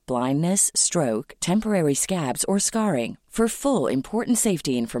abnormalities, blindness, stroke, temporary scabs, or scarring. For full, important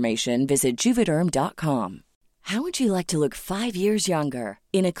safety information, visit Juvederm.com. How would you like to look 5 years younger?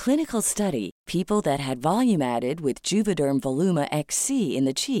 In a clinical study, people that had volume added with Juvederm Voluma XC in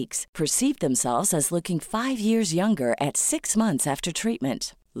the cheeks perceived themselves as looking 5 years younger at 6 months after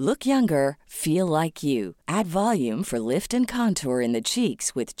treatment. Look younger, feel like you. Add volume for lift and contour in the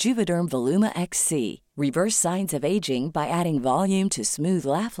cheeks with Juvederm Voluma XC. Reverse signs of aging by adding volume to smooth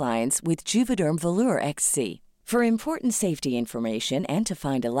laugh lines with Juvederm Volure XC. For important safety information and to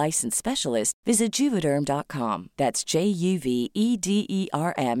find a licensed specialist, visit Juvederm.com. That's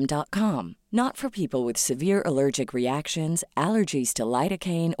JUVEDERM.com. Not for people with severe allergic reactions, allergies to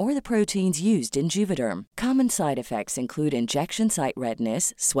lidocaine, or the proteins used in Juvederm. Common side effects include injection site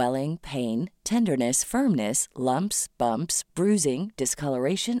redness, swelling, pain, tenderness, firmness, lumps, bumps, bruising,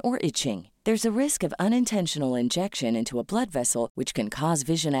 discoloration, or itching. There's a risk of unintentional injection into a blood vessel, which can cause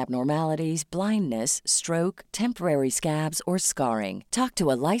vision abnormalities, blindness, stroke, temporary scabs, or scarring. Talk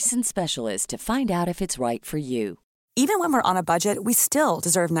to a licensed specialist to find out if it's right for you. Even when we're on a budget, we still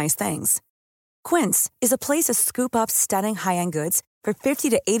deserve nice things. Quince is a place to scoop up stunning high-end goods for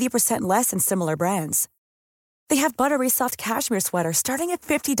 50 to 80% less than similar brands. They have buttery soft cashmere sweaters starting at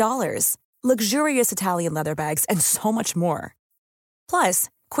 $50, luxurious Italian leather bags, and so much more. Plus,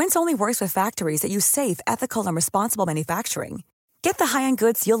 Quince only works with factories that use safe, ethical, and responsible manufacturing. Get the high-end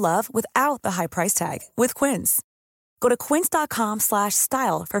goods you'll love without the high price tag with Quince. Go to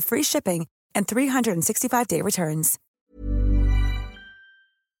quince.com/style for free shipping and 365-day returns.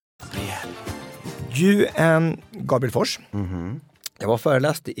 Gabriel Fors. Jag var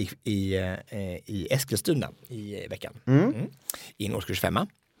föreläst i Eskilstuna i veckan. I en årskurs 5.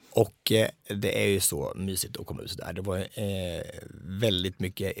 Och det är ju så mysigt att komma ut där. Det var väldigt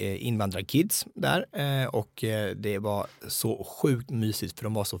mycket invandrarkids där och det var så sjukt mysigt för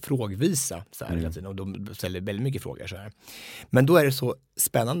de var så frågvisa så här hela tiden, och de ställde väldigt mycket frågor så här. Men då är det så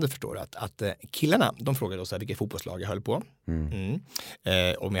spännande, förstår du, att killarna, de frågade oss vilket fotbollslag jag höll på.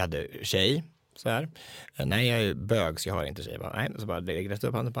 Om jag hade tjej. Så här. Nej, jag är bög så jag har inte tjej. Nej, så bara lägger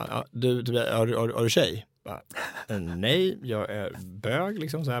upp handen på. Ja, har du tjej? Bara, nej, jag är bög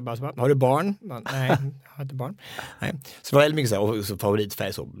liksom så här. Bara, har du barn? Bara, nej, jag har inte barn. Nej. Så det var väldigt mycket så här, och så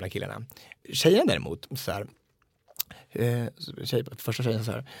favoritfärg så bland killarna. Tjejen däremot så här, första tjejen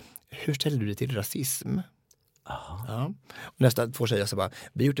så här: hur ställer du dig till rasism? Ja. Och nästa 2 tjejer så bara: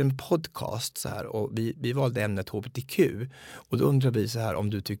 vi har gjort en podcast så här och vi valde ämnet HBTQ, och då undrar vi så här om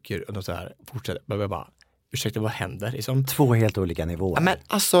du tycker, och så här fortsätter bara, ursäkta, vad händer? Liksom, 2 helt olika nivåer. Ja, men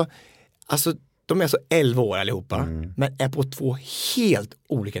alltså de är så 11 år allihopa, men är på 2 helt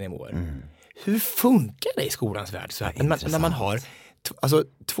olika nivåer. Hur funkar det i skolans värld så här? När man har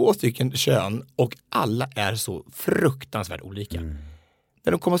 2 stycken kön och alla är så fruktansvärt olika.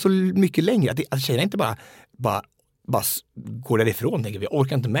 Men de kommer så mycket längre att tjejerna inte bara går därifrån, tänker vi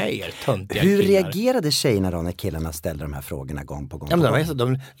orkar inte med er töntiga Hur killar. Reagerade tjejerna då när killarna ställde de här frågorna gång på gång? Ja, men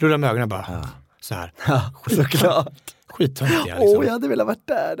de rullar med ögonen bara så här. Såklart. Skittöntiga liksom. Jag hade velat varit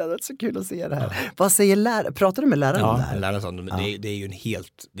där, det hade varit så kul att se det här. Vad säger läraren? Pratar du med läraren om det här? Läraren sa, det är ju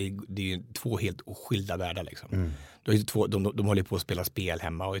det är ju 2 helt skilda världar liksom. De håller på att spela spel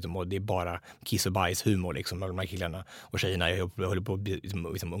hemma och det är bara kiss och bajs humor liksom, de här killarna, och tjejerna håller på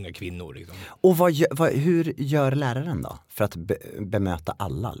liksom unga kvinnor liksom. Och hur gör läraren då för att bemöta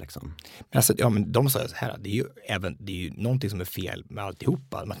alla liksom? Men de sa så här, det är ju någonting som är fel med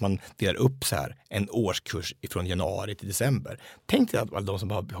alltihopa, att man delar upp så här en årskurs från januari till december. Tänk dig att alla de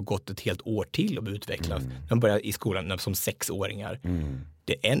som har gått ett helt år till och utvecklas, de börjar i skolan som 6-åringar.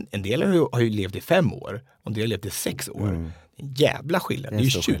 En del har ju levt i 5 år och en del har levt i 6 år. Det är en jävla skillnad. Det är ju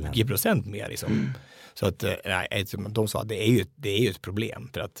 20% mer liksom. Så att de sa att det är ju ett problem.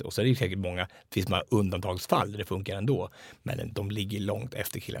 För att, och så är det ju säkert många, det finns många undantagsfall där det funkar ändå. Men de ligger långt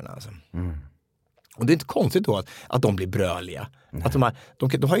efter killarna alltså. Och det är inte konstigt då att de blir bröliga. Att de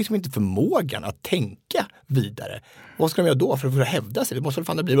har liksom inte förmågan att tänka vidare. Vad ska de göra då för att hävda sig? Det måste väl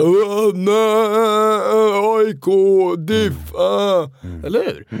fan bli AIK, DIF, eller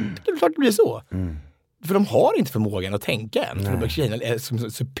hur? Det är klart det blir så. För de har inte förmågan att tänka än. För de är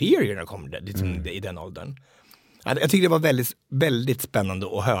som superior när de kommer i den åldern. Jag tycker det var väldigt, väldigt spännande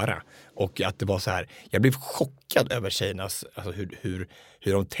att höra. Och att det var så här, jag blev chockad över tjejernas, alltså hur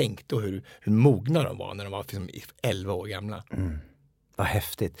de tänkte och hur mogna de var när de var liksom 11 år gamla. Vad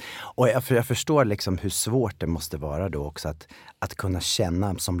häftigt. Och jag förstår liksom hur svårt det måste vara då också att kunna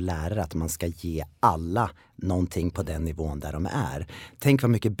känna som lärare att man ska ge alla någonting på den nivån där de är. Tänk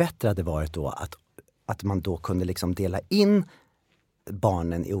vad mycket bättre det hade varit då att man då kunde liksom dela in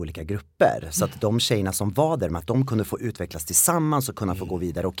barnen i olika grupper. Så att de tjejerna som var där, med att de kunde få utvecklas tillsammans och kunna få gå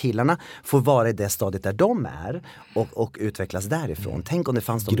vidare. Och killarna får vara i det stadiet där de är och utvecklas därifrån. Tänk om det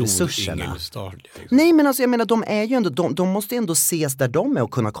fanns de resurserna. Liksom. Nej, men alltså jag menar, de är ju ändå, de måste ändå ses där de är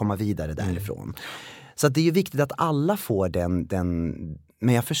och kunna komma vidare därifrån. Så att det är ju viktigt att alla får den.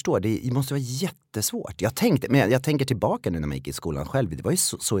 Men jag förstår, det måste vara jättesvårt. Jag tänker tillbaka nu när man gick i skolan själv. Det var ju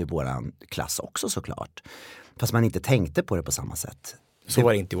så i våran klass också såklart. Fast man inte tänkte på det på samma sätt. Så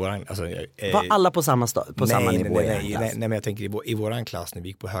var det inte i våran... Alltså, var alla på samma nivå? Nej, men jag tänker i våran klass när vi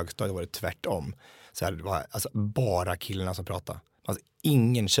gick på högstadiet var det tvärtom. Så här, det var alltså bara killarna som pratade. Alltså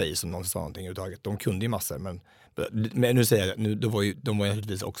ingen tjej som någonsin sa någonting överhuvudtaget. De kunde ju massor, men nu säger jag, de var ju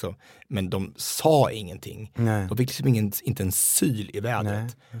naturligtvis också, men de sa ingenting. Nej. De fick liksom inte en syl i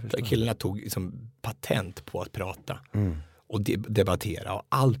vädret. Killarna tog liksom patent på att prata. Och debattera, och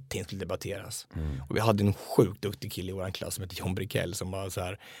allting skulle debatteras. Och vi hade en sjukt duktig kille i vår klass som hette John Brickell som var så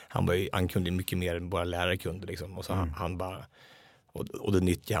här, han kunde mycket mer än våra lärare kunde liksom. Och så han bara, och det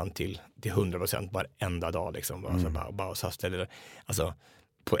nyttjade han till 100% varenda dag liksom. Bara så ställde, alltså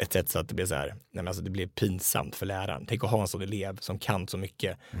på ett sätt så att det blev så här, alltså det blev pinsamt för läraren. Tänk att ha en sån elev som kan så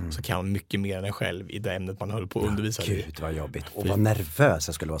mycket, så kan mycket mer än en själv i det ämnet man håller på att undervisa. Gud vad jobbigt. Och vad nervös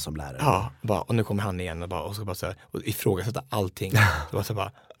jag skulle vara som lärare. Ja, och nu kommer han igen och ska bara så här, och ifrågasätta allting. Så bara så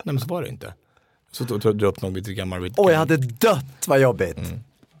bara, nej men så var det inte. Så drar du upp någon lite gammal. Jag hade dött, vad jobbigt.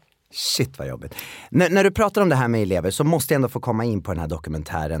 Shit vad jobbigt. När du pratar om det här med elever så måste jag ändå få komma in på den här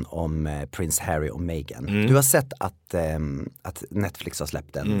dokumentären om Prins Harry och Meghan. Du har sett att Netflix har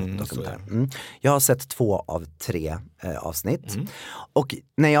släppt en dokumentär. Jag har sett 2 av 3 avsnitt. Och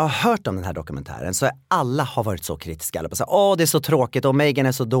när jag har hört om den här dokumentären så alla har varit så kritiska. Alla bara så, det är så tråkigt och Meghan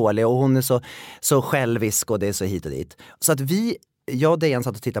är så dålig och hon är så självisk och det är så hit och dit. Så att jag och Dejan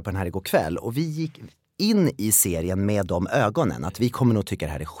satt och tittade på den här igår kväll och vi gick in i serien med de ögonen. Att vi kommer nog tycka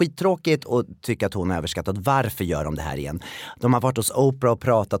det här är skittråkigt och tycka att hon är överskattad. Varför gör de det här igen? De har varit hos Oprah och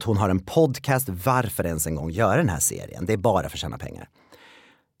pratat. Hon har en podcast. Varför ens en gång gör den här serien? Det är bara för att tjäna pengar.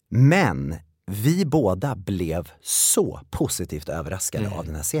 Men vi båda blev så positivt överraskade av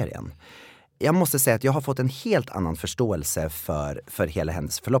den här serien. Jag måste säga att jag har fått en helt annan förståelse för hela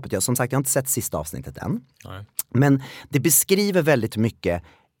händelseförloppet. Som sagt, jag har inte sett sista avsnittet än. Nej. Men det beskriver väldigt mycket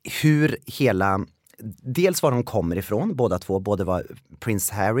hur dels var de kommer ifrån, båda två. Både var Prins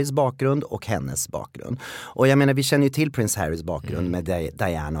Harrys bakgrund och hennes bakgrund. Och jag menar, vi känner ju till Prins Harrys bakgrund med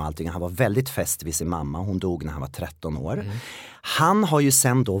Diana och allting. Han var väldigt fäst vid sin mamma. Hon dog när han var 13 år. Han har ju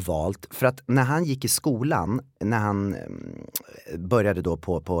sen då valt, för att när han gick i skolan, när han började då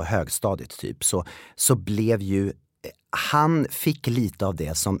på högstadiet typ, så blev ju han fick lite av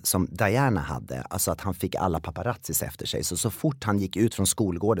det som Diana hade. Alltså att han fick alla paparazzis efter sig. Så fort han gick ut från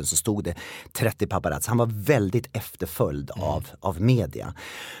skolgården så stod det 30 paparazzi. Han var väldigt efterföljd av media.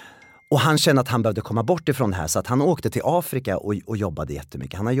 Och han kände att han behövde komma bort ifrån det här. Så att han åkte till Afrika och jobbade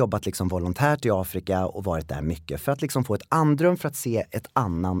jättemycket. Han har jobbat liksom volontärt i Afrika och varit där mycket. För att liksom få ett andrum, för att se ett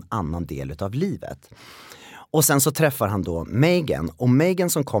annan del av livet. Och sen så träffar han då Meghan. Och Meghan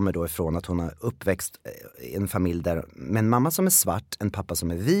som kommer då ifrån att hon har uppväxt i en familj där med en mamma som är svart, en pappa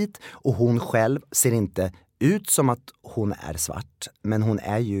som är vit. Och hon själv ser inte ut som att hon är svart. Men hon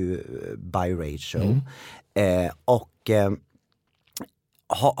är ju biracial.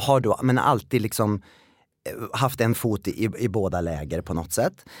 Har då men alltid liksom haft en fot i båda läger på något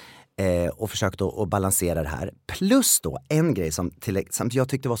sätt. Och försökt att balansera det här. Plus då en grej som jag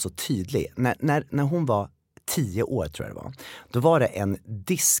tyckte var så tydlig. När hon var 10 år tror jag det var. Då var det en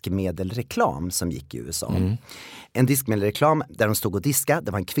diskmedelreklam som gick i USA. En diskmedelreklam där de stod och diskade.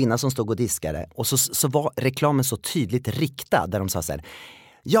 Det var en kvinna som stod och diskade. Och så var reklamen så tydligt riktad där de sa så här: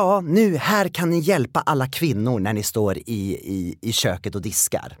 ja, nu här kan ni hjälpa alla kvinnor när ni står i köket och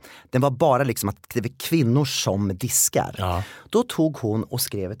diskar. Den var bara liksom att det var kvinnor som diskar. Ja. Då tog hon och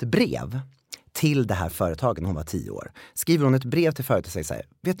skrev ett brev till det här företaget när hon var 10 år. Skriver hon ett brev till företaget och säger så här,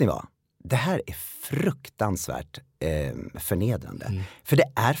 vet ni vad? Det här är fruktansvärt förnedrande. För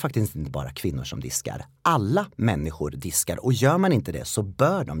det är faktiskt inte bara kvinnor som diskar. Alla människor diskar och gör man inte det så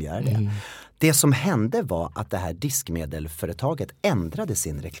bör de göra det. Det som hände var att det här diskmedelföretaget ändrade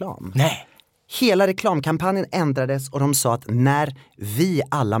sin reklam. Nej. Hela reklamkampanjen ändrades och de sa att när vi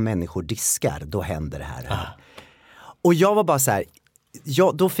alla människor diskar, då händer det här. Och jag var bara så här,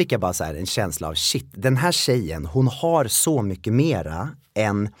 då fick jag bara så här en känsla av shit, den här tjejen, hon har så mycket mera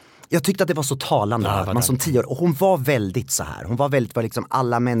än... Jag tyckte att det var så talande att man som 10 år, och hon var väldigt så här. Hon var väldigt för liksom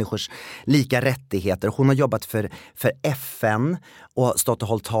alla människors lika rättigheter. Hon har jobbat för FN och stått och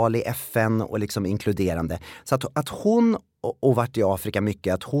hållit tal i FN och liksom inkluderande. Så att hon och varit i Afrika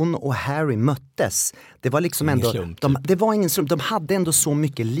mycket, att hon och Harry möttes, det var liksom ändå, det var ingen slump. De hade ändå så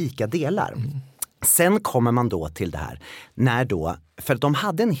mycket lika delar. Sen kommer man då till det här, när då, för de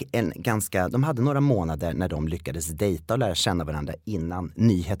hade de hade några månader när de lyckades dejta och lära känna varandra innan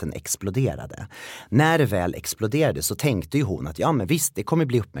nyheten exploderade. När det väl exploderade så tänkte ju hon att ja men visst, det kommer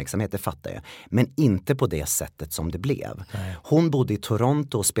bli uppmärksamhet, det fattar jag. Men inte på det sättet som det blev. Nej. Hon bodde i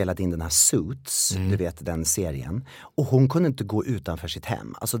Toronto och spelade in den här Suits, du vet den serien. Och hon kunde inte gå utanför sitt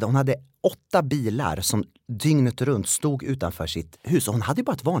hem. Alltså hon hade 8 bilar som dygnet runt stod utanför sitt hus. Och hon hade ju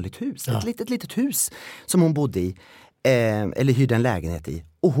bara ett vanligt hus, ett litet hus som hon bodde i. Eller hyrde en lägenhet i.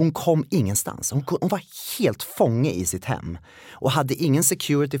 Och hon kom ingenstans. Hon var helt fånge i sitt hem. Och hade ingen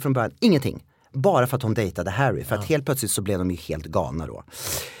security från början. Ingenting. Bara för att hon dejtade Harry. För att helt plötsligt så blev de ju helt galna då.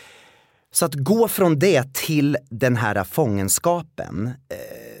 Så att gå från det till den här fångenskapen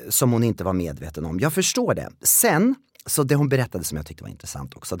som hon inte var medveten om. Jag förstår det. Sen, så det hon berättade som jag tyckte var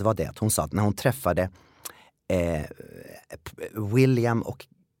intressant också. Det var det att hon sa att när hon träffade William och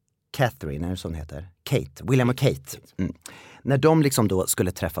Catherine, är det så hon heter? Kate, William och Kate. När de liksom då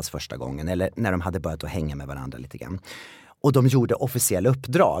skulle träffas första gången, eller när de hade börjat att hänga med varandra lite grann. Och de gjorde officiella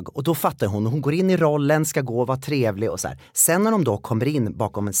uppdrag. Och då fattar hon går in i rollen, ska gå och vara trevlig och så här. Sen när de då kommer in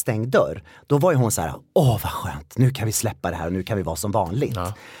bakom en stängd dörr, då var ju hon så här, åh vad skönt, nu kan vi släppa det här och nu kan vi vara som vanligt.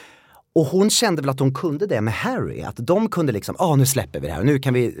 Ja. Och hon kände väl att hon kunde det med Harry, att de kunde liksom, nu släpper vi det här och nu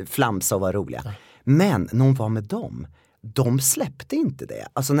kan vi flamsa och vara roliga. Ja. Men när hon var med dem, de släppte inte det.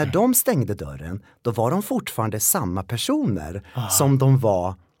 Alltså när de stängde dörren, då var de fortfarande samma personer som de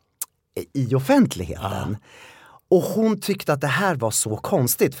var i offentligheten. Och hon tyckte att det här var så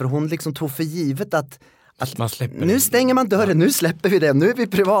konstigt, för hon liksom tog för givet att nu stänger man dörren, nu släpper vi det, nu är vi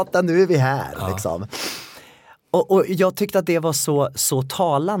privata, nu är vi här. Liksom. Och jag tyckte att det var så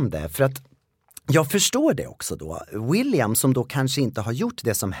talande, för att jag förstår det också då. William som då kanske inte har gjort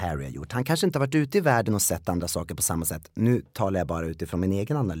det som Harry har gjort. Han kanske inte har varit ute i världen och sett andra saker på samma sätt. Nu talar jag bara utifrån min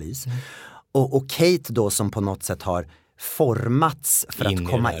egen analys. Och Kate då som på något sätt har formats för att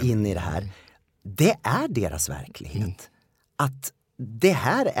komma in i det här. Det är deras verklighet. Att det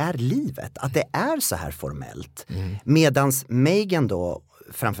här är livet. Att det är så här formellt. Medans Meghan då,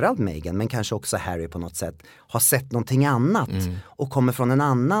 framförallt Meghan, men kanske också Harry på något sätt, har sett någonting annat och kommer från en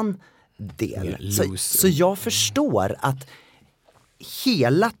annan del. Så jag förstår att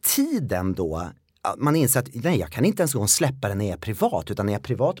hela tiden då man inser att nej, jag kan inte ens släppa det när jag är privat, utan när jag är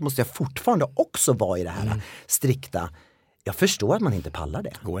privat måste jag fortfarande också vara i det här strikta. Jag förstår att man inte pallar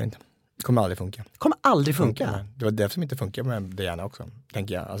det. Går inte. Det kommer aldrig funka. Kommer aldrig funka. Det var därför som inte funkar med Diana också,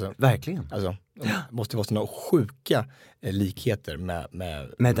 tänker jag. Alltså, verkligen. Alltså, det måste vara sådana sjuka likheter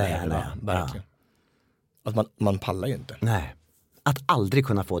med Diana. Verkligen. Att man pallar ju inte. Nej. Att aldrig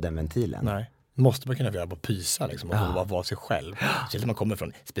kunna få den ventilen. Nej. Måste man kunna göra på pysa liksom, och vara sig själv.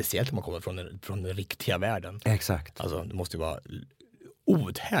 Speciellt om man kommer från den riktiga världen. Exakt. Alltså, det måste ju vara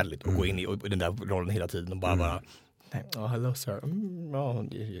outhärdligt att gå in i den där rollen hela tiden och bara hello sir.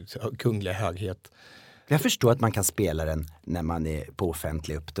 Kungliga höghet. Jag förstår att man kan spela den när man är på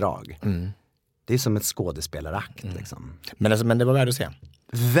offentliga uppdrag. Det är som ett skådespelarakt liksom. Men det var värd att se.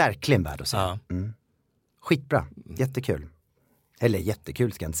 Verkligen värd att se. Skitbra, jättekul. Eller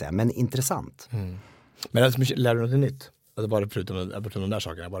jättekul ska jag inte säga, men intressant. Men alltså, lär du något nytt? Alltså bara förutom de där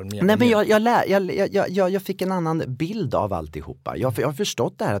sakerna? Bara nej, men jag fick en annan bild av alltihopa. Jag har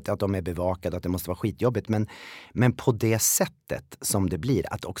förstått det här att de är bevakade, att det måste vara skitjobbigt. Men på det sättet som det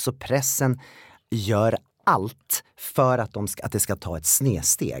blir, att också pressen gör allt för att det ska ta ett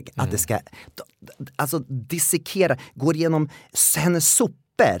snedsteg. Att det ska dissekera, går igenom hennes sopor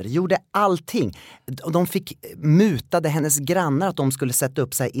papper, gjorde allting. De mutade hennes grannar att de skulle sätta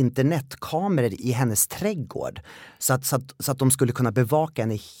upp så här internetkameror i hennes trädgård. Så att de skulle kunna bevaka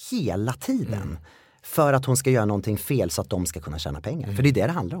henne hela tiden. För att hon ska göra någonting fel så att de ska kunna tjäna pengar. För det är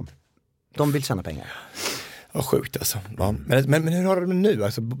det handlar om. De vill tjäna pengar. Vad sjukt alltså. Ja. Men hur har de nu?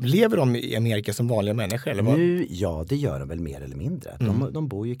 Alltså, lever de i Amerika som vanliga människor? Eller vad? Nu, ja, det gör de väl mer eller mindre. De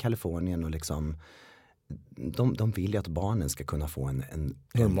bor ju i Kalifornien och liksom de vill ju att barnen ska kunna få en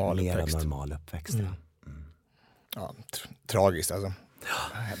normal uppväxt. Ja, tragiskt alltså.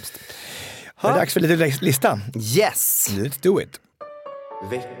 Hemskt. Det är dags för lite lista. Yes! Let's do it.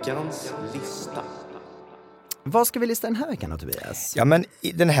 Veckans lista. Vad ska vi lista den här veckan då, Tobias? Ja, men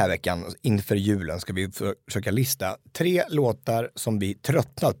den här veckan inför julen ska vi försöka lista 3 låtar som vi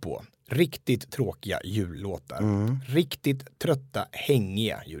tröttnat på. Riktigt tråkiga jullåtar. Riktigt trötta,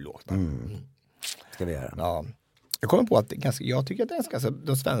 hängiga jullåtar. Ska vi göra. Ja. Jag kommer på att jag tycker att det är ganska, alltså,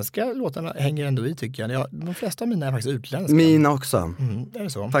 de svenska låtarna hänger ändå i, tycker jag. De flesta av mina är faktiskt utländska. Mina också. Är det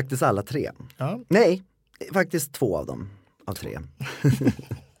så? Faktiskt alla 3. Ja. Nej, faktiskt 2 av dem. Av 3.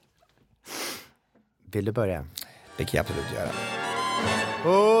 Vill du börja? Det kan jag absolut göra.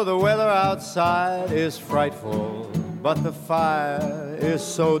 Oh, the weather outside is frightful, but the fire is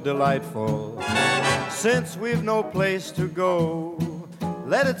so delightful. Since we've no place to go,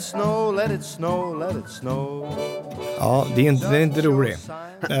 let it snow, let it snow, let it snow. Ja, det är inte roligt.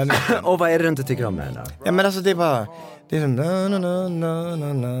 Och vad är det du inte tycker om med den då? Ja, men alltså det är bara... Det är som...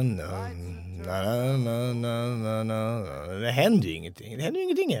 Det händer ju ingenting.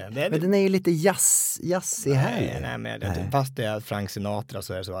 Men den är ju lite jazzig här. Nej, men fast det är Frank Sinatra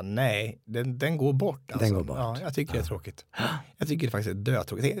så är det så. Nej, den går bort. Alltså. Den går bort. Ja, jag tycker det är tråkigt. Jag tycker det faktiskt är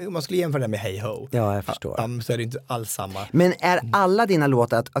dötråkigt. Om man skulle jämföra det med Hey Ho. Ja, jag förstår. Så är det inte alls samma. Men är alla dina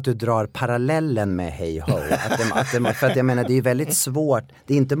låtar att du drar parallellen med Hey Ho? För att jag menar, det är ju väldigt svårt.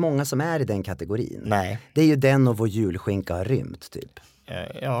 Det är inte många som är i den kategorin. Nej. Det är ju den och Vår julskinka har rymt, typ.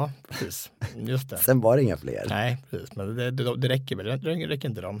 Ja, precis. Just det. Sen var det inga fler. Nej, precis. Men det räcker väl. Det räcker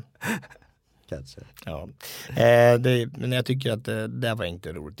inte dem. Kanske. Ja. Men jag tycker att det var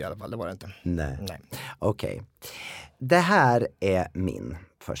inte roligt i alla fall. Det var det inte. Nej. Okej. Det här är min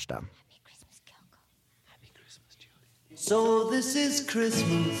första. So this is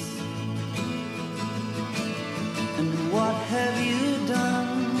Christmas, and what have you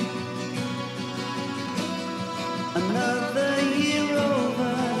done? Another year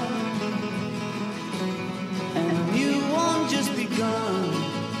over, and you won't just begun.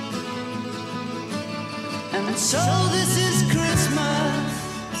 And so this is Christmas.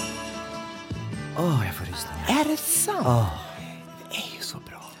 Jag får rysningar. Är det sant? Det är ju så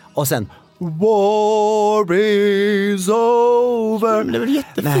bra. Och sen War is over. Men det är väl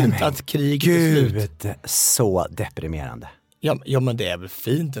jättefint att kriget är slut. Gud, så deprimerande. Ja, men det är väl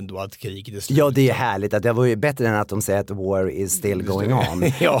fint ändå att kriget är slut. Ja, det är härligt. Att det var ju bättre än att de säger att war is still going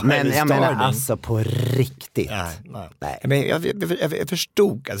on. Ja, men jag menar alltså på riktigt. Nej. Men jag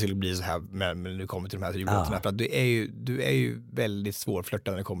förstod att det skulle bli så här när du kommer till de här jullåtarna. För att du är ju väldigt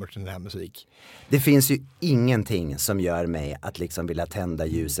svårflörtad när det kommer till den här musik. Det finns ju ingenting som gör mig att liksom vilja tända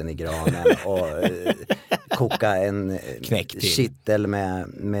ljusen i granen och koka en kittel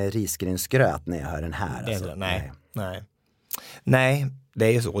med risgrynsgröt när jag hör den här. Alltså. Nej, det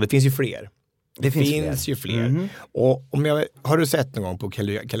är ju så. Och det finns ju fler. Det finns ju fler. Och har du sett någon gång på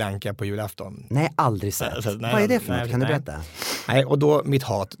Kalle Anka på julafton? Nej, aldrig sett. Vad är det för något? Kan du berätta? Nej, och då mitt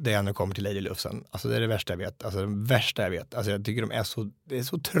hat, det är när det kommer till Lady Lufsen. Alltså det är det värsta jag vet. Alltså jag tycker det är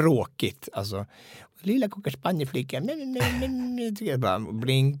så tråkigt. Alltså, lilla kokarspanjeflickan. Bara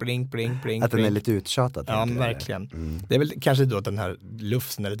bling, bling, bling, bling. Att den är lite uttjatad. Ja, verkligen. Det är väl kanske då att den här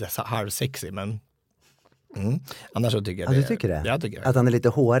Lufsen är lite halvsexig, men annars så tycker jag du tycker det? Jag tycker det. Att han är lite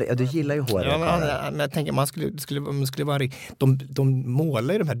hårig. Ja, du gillar ju hårig. Ja, men jag tänker man skulle vara de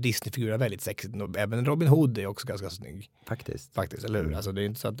målar ju de här Disney-figurerna väldigt sexigt. Även Robin Hood är också ganska snygg. Faktiskt, eller hur? Alltså det är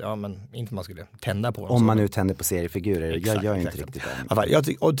inte så att inte man skulle tända på dem. Om man nu tänder på seriefigurer. Exakt, jag gör inte riktigt det.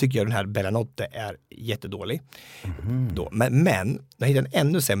 Jag tycker den här Bellanotte är jättedålig. Då. Men jag hittade en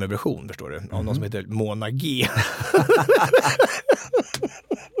ännu sämre version, förstår du. Av någon som heter Mona G.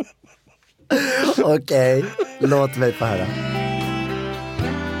 Okej, låt mig få höra.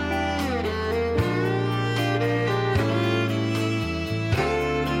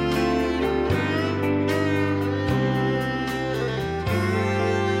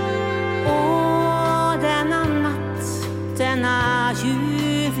 Denna natt, denna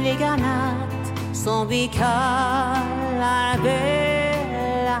ljuvliga natt som vi kallar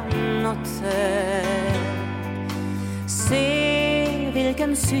Bellanotte. Se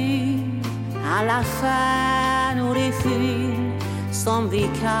vilken syn, alla stjärnor i skyn, som vi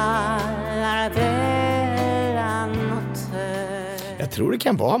kallar Bellanotto. Jag tror det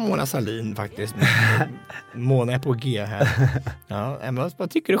kan vara Mona Sahlin faktiskt. Mona är på G här. Ja,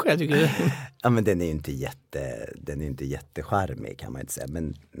 vad tycker du själv? Tycker du? Ja, men den är ju inte jättecharmig kan man inte säga,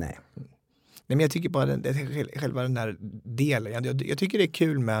 men nej. Nej, men jag tycker bara själva den där delen. Jag tycker det är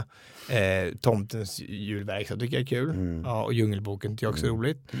kul med Tomtens julverk. Så tycker jag är kul. Ja, och Djungelboken tycker jag också är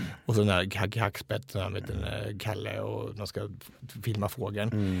roligt. Och så den där hackspett med Kalle och de ska filma fågeln.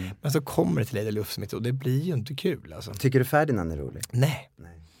 Men så kommer det till Lady Lufsmith och det blir ju inte kul. Alltså. Tycker du Ferdinand är rolig? Nej.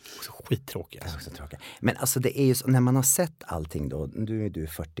 Också skittråkig. Alltså. Men alltså det är ju så, när man har sett allting då, nu är du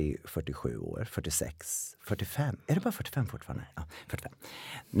 40, 47 år, 46, 45, är det bara 45 fortfarande? Ja, 45.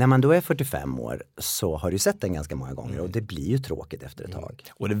 När man då är 45 år så har du sett den ganska många gånger och det blir ju tråkigt efter ett tag.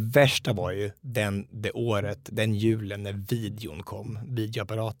 Och det värsta var ju det året, den julen när videon kom,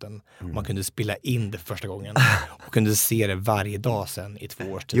 videoapparaten. Och man kunde spela in det första gången och kunde se det varje dag sen i 2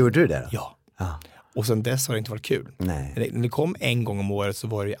 års tid. Gjorde du det då? Ja. Och sen dess har det inte varit kul. Nej. När det kom en gång om året så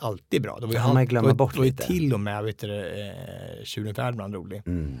var det ju alltid bra. Det var ju man glömma bort lite. lite. Till och med Tjuren Ferdinand rolig.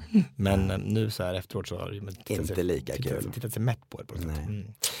 Men nu så här efteråt så har det inte lika kul. Tittat sig mätt på det.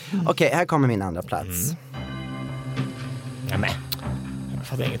 Okej, här kommer min andra plats. Jag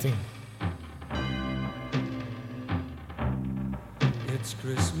fattar ingenting. It's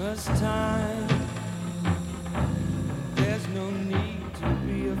Christmas time. There's no need to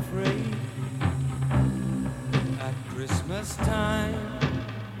be afraid. At Christmas time,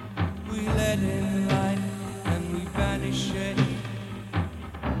 we let in light and we banish shade.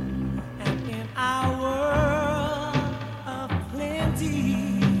 And in our world of plenty,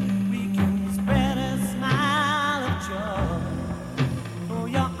 we can spread a smile of joy. Throw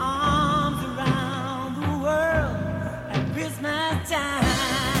your arms around the world at Christmas time.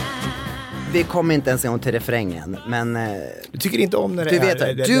 Vi kommer inte ens till refrängen, men du tycker inte om när det du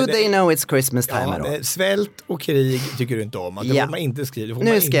är... vet, do they know it's Christmas time at all? Svält och krig tycker du inte om. Att det får man inte skriva.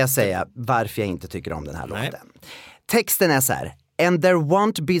 Nu ska jag säga varför jag inte tycker om den här låten. Texten är så här. And there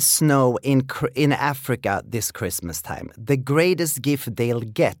won't be snow in Africa this Christmas time. The greatest gift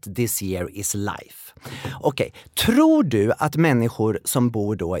they'll get this year is life. Okej, tror du att människor som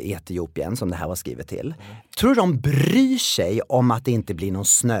bor då i Etiopien, som det här var skrivet till, tror de bryr sig om att det inte blir någon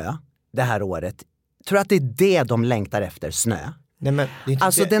snö det här året? Tror du att det är det de längtar efter, snö? Nej, men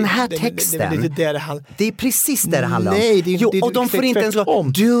alltså den här texten, det är precis det handlar om. Nej, och de får inte ens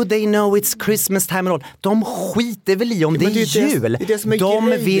do they know it's Christmas time and all. De skiter väl i om det är jul. De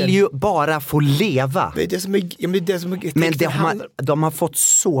vill ju bara få leva. Det är det som är men de har fått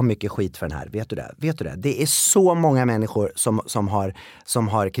så mycket skit för den här. Vet du det? Det är så många människor som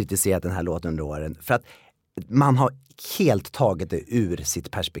har kritiserat den här låten under åren. För att man har helt tagit det ur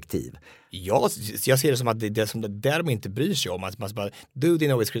sitt perspektiv. Jag ser det som att det är det som de inte bryr sig om. Att man bara, do they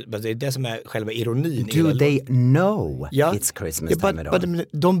know it's Christmas? Det är det som är själva ironin. Do they know it's Christmas time at all?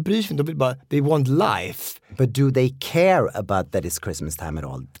 De bryr sig inte, de vill bara, they want life. But do they care about that it's Christmas time at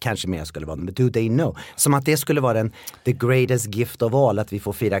all? Kanske mer skulle vara, but do they know? Som att det skulle vara the greatest gift of all, att vi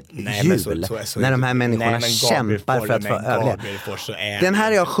får fira jul. När de här människorna kämpar för att få överleva. Den här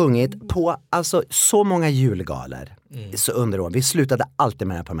har jag sjungit på alltså så många julgalor. Så under åren. Vi slutade alltid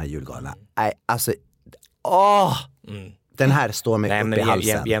med den på de här julgalorna. Alltså, den här står mig upp i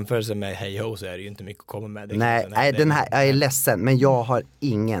halsen. Jämförelse med Hey Ho så är det ju inte mycket att komma med. Nej, den här, jag är ledsen, men jag har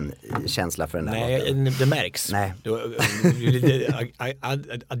ingen känsla för den här låten. Nej, det märks. Nej. Du är lite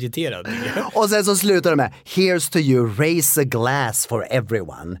agiterad. Och sen så slutar de med Here's to you, raise a glass for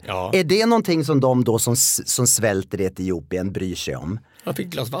everyone. Ja. Är det någonting som de då som svälter i Etiopien bryr sig om? Man fick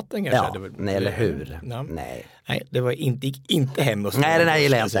glas vatten kanske. Ja, nej, eller hur? Ja. Nej, det var inte hem och nej, den här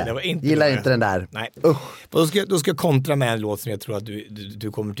gillar jag inte. Gillar inte den där. Nej. Då ska jag kontra med en låt som jag tror att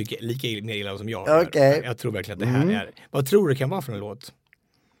du kommer tycka lika mer illa som jag. Okay. Jag tror verkligen att det här är... Vad tror du det kan vara för en låt?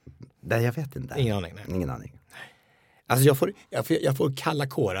 Nej, jag vet inte. Ingen aning. Ingen aning. Alltså jag får kalla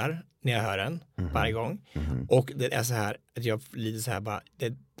kårar när jag hör den varje gång. Och det är så här att jag lite så här bara...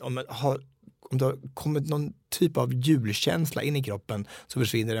 om det har kommit någon typ av julkänsla in i kroppen så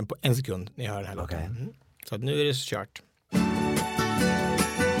försvinner den på en sekund när jag hör den här låten. Så att nu är det kört.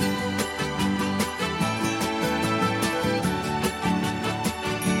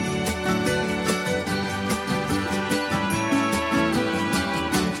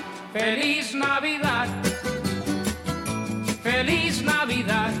 Feliz Navidad, Feliz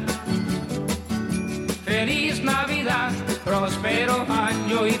Navidad, Feliz Navidad, prospero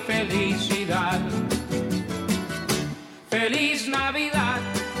año y felicidad. Feliz Navidad,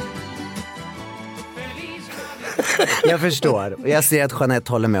 Feliz Navidad. Jag förstår. Och jag ser att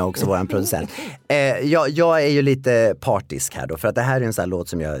Jeanette håller med också, våran producent. Jag är ju lite partisk här då. För att det här är en sån här låt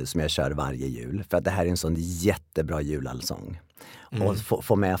som jag kör varje jul. För att det här är en sån jättebra julallsång. Och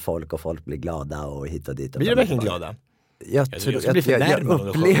få med folk och folk blir glada och hit och dit. Och blir du verkligen glada? Jag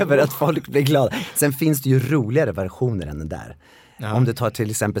upplever att folk blir glada. Sen finns det ju roligare versioner än den där. Ja. Om du tar till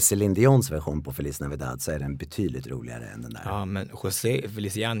exempel Celine Dions version på Feliz Navidad så är den betydligt roligare än den där. Ja, men José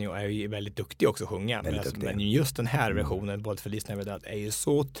Feliciano är ju väldigt duktig också att sjunga. Men just den här versionen, både Feliz Navidad, är ju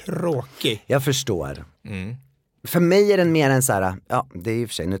så tråkig. Jag förstår. För mig är den mer en så här, ja det är i och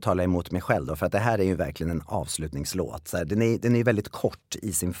för sig, nu talar jag emot mig själv då, för att det här är ju verkligen en avslutningslåt. Så här, den är väldigt kort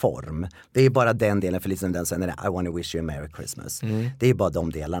i sin form. Det är bara den delen, för liksom den sen är det I wanna wish you a merry Christmas. Det är bara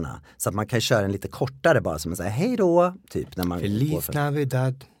de delarna. Så att man kan köra en lite kortare bara, som att säga hej då, typ. När man Feliz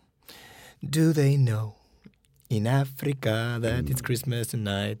Navidad, do they know? In Africa that it's Christmas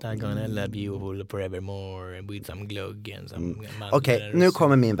tonight, I'm gonna love you forevermore with some glögg and some... Okej, nu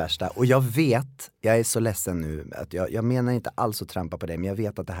kommer min värsta. Och jag är så ledsen nu att jag menar inte alls att trampa på dig, men jag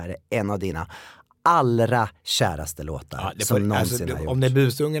vet att det här är en av dina allra käraste låtar som någonsin har gjorts. Om det är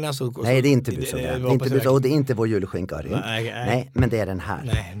busungarna så... Nej, det är inte busungarna. Och det är inte vår julskinka. Nej, men det är den här.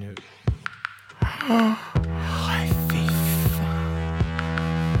 Nej, nu...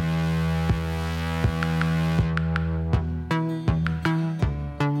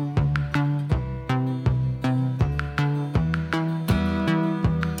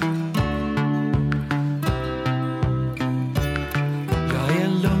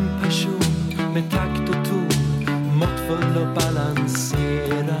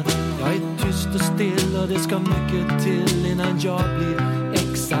 Det ska mycket till innan jag blir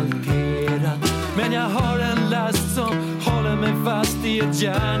exalterad. Men jag har en last som håller mig fast i ett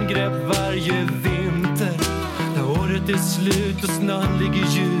järngrepp varje vinter. När året är slut och snön ligger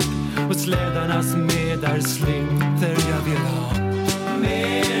djup och slädarnas medar slinter. Jag vill ha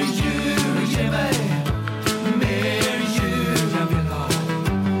mer jul, ge mig mer jul. Jag vill ha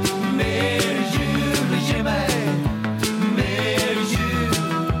mer jul, ge mig mer jul.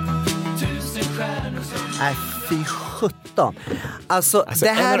 1000 stjärnor. Nej, fy 17. Alltså det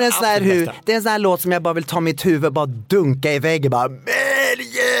här är en sån här det är en sån här låt som jag bara vill ta mitt huvud, bara dunka i väggen, bara mer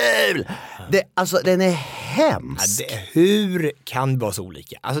jul. Alltså den är hemsk. Ja, hur kan det vara så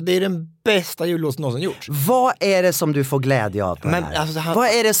olika? Alltså det är den bästa jullåt som någonsin gjorts. Vad är det som du får glädje av på det här? Alltså, vad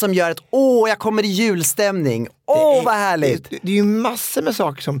är det som gör att jag kommer i julstämning? Vad härligt. Det är ju massor med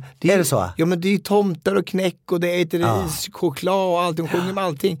saker som... Är det så? Ja, men det är tomtar och knäck och det är ris, choklad och allting. Sjunger med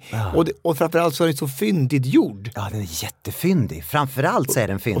allting. Och framförallt så är det så fyndigt gjord. Ja, den är jättefyndig. Framförallt så är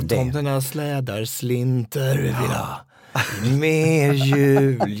den fyndig. Och tomtarna slädar slinter. Mer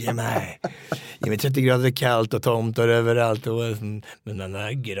jul, ge mig 30 grader kallt och tomtar överallt och men den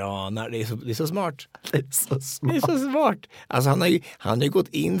där granar, det är så smart. Det är så smart. Alltså han har ju gått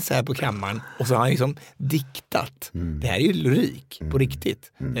in så här på kammaren och så har han liksom diktat. Det här är ju lyrik på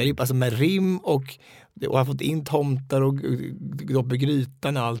riktigt. Det är ju alltså med rim och har fått in tomtar och dopp i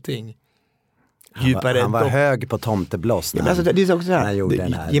grytan och allting. Han var hög på tomtebloss när alltså, det är också så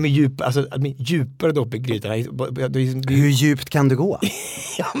här. Ge mig djupare dopp i grytan. Hur djupt kan det gå?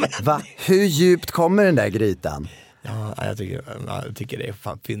 Va? Hur djupt kommer den där grytan? Ja, jag tycker det är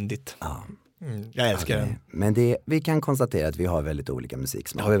fan fyndigt. Ja. Jag älskar den. Men vi kan konstatera att vi har väldigt olika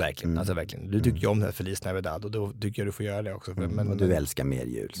musiksmak. Ja, vi verkligen. Alltså verkligen. Du tycker ju om det här Feliz Navidad och då tycker jag du får göra det också. Och du älskar mer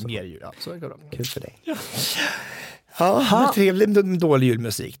jul. Mer jul, ja. Så är det bra. Kul för dig. Ja, trevlig med dålig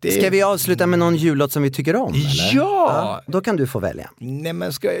julmusik. Ska vi avsluta med någon jullåt som vi tycker om? Eller? Ja! Då kan du få välja. Nej,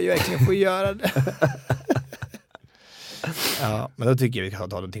 men ska jag ju verkligen få göra det? Ja, men då tycker jag vi kan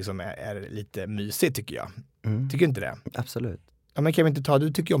ta någonting som är lite mysigt, tycker jag. Tycker du inte det? Absolut. Ja, men kan vi inte ta,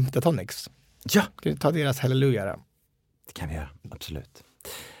 du tycker ju om Pentatonix. Ja! Kan vi ta deras Halleluja då? Det kan vi göra, absolut.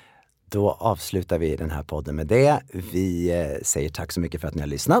 Då avslutar vi den här podden med det. Vi säger tack så mycket för att ni har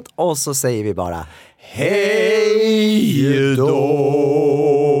lyssnat. Och så säger vi bara hej då!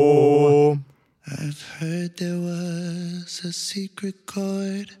 I've heard there was a secret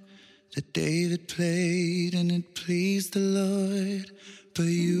chord that David played and it pleased the Lord. But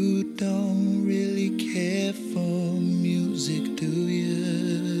you don't really care for music, do you?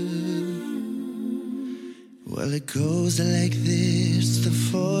 Well, it goes like this: the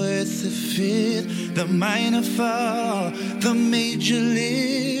fourth, the fifth, the minor fall, the major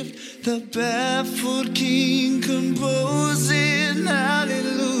lift, the baffled king composing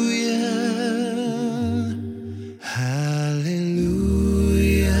hallelujah, hallelujah,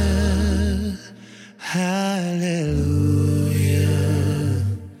 hallelujah,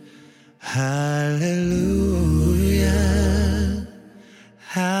 hallelujah,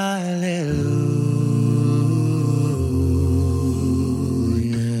 hallelujah.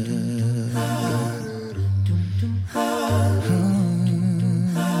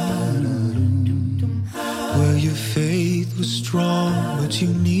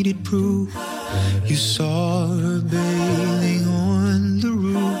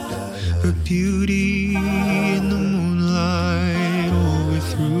 beauty in the moonlight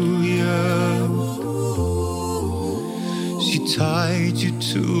overthrew you. She tied you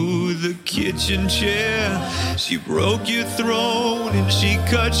to the kitchen chair. She broke your throne and she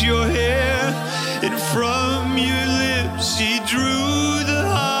cut your hair. And from your lips she drew the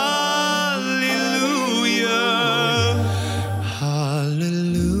hallelujah.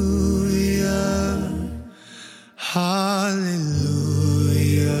 Hallelujah. Hallelujah.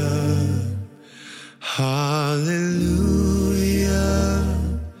 Hallelujah.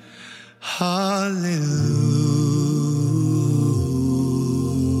 Hallelujah.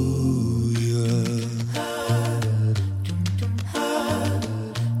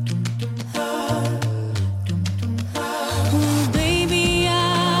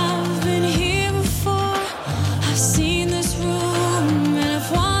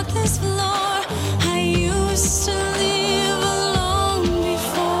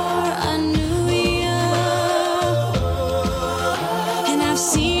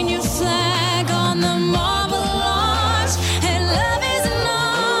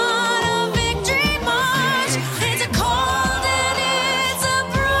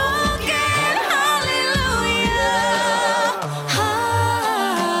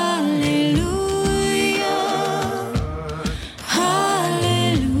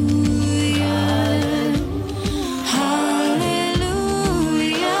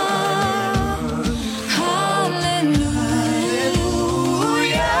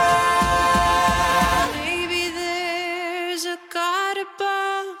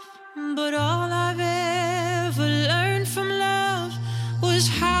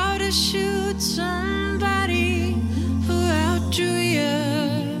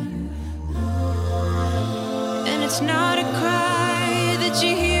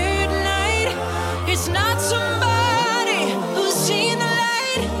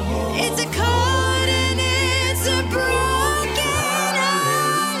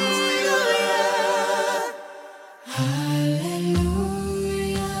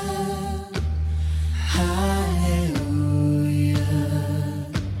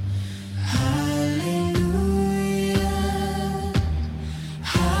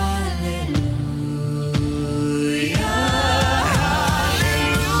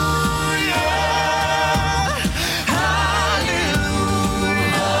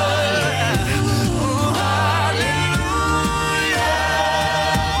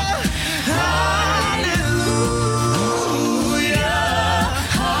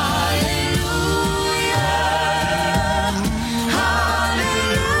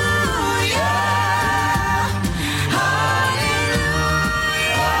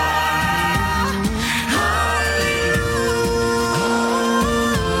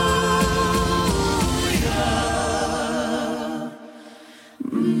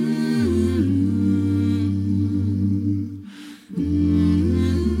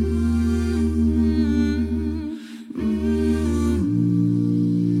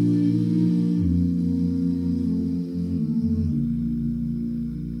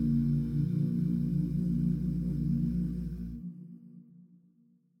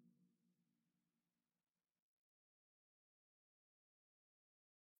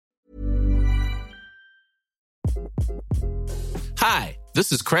 Hi,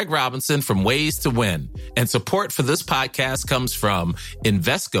 this is Craig Robinson from Ways to Win, and support for this podcast comes from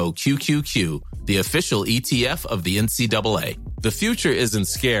Invesco QQQ, the official ETF of the NCAA. The future isn't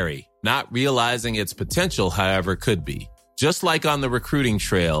scary. Not realizing its potential, however, could be. Just like on the recruiting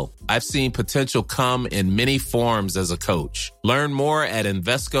trail, I've seen potential come in many forms as a coach. Learn more at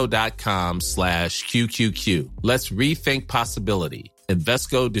Invesco.com/QQQ. Let's rethink possibility.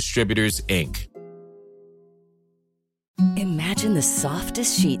 Invesco Distributors, Inc. Imagine the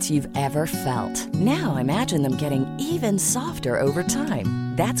softest sheets you've ever felt. Now imagine them getting even softer over time.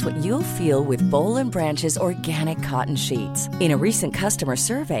 That's what you'll feel with Boll & Branch's organic cotton sheets. In a recent customer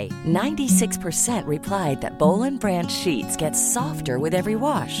survey, 96% replied that Boll & Branch sheets get softer with every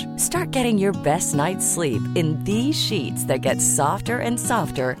wash. Start getting your best night's sleep in these sheets that get softer and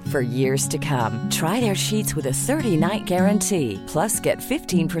softer for years to come. Try their sheets with a 30-night guarantee. Plus, get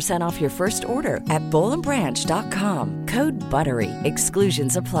 15% off your first order at bollandbranch.com. Code BUTTERY.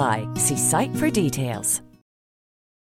 Exclusions apply. See site for details.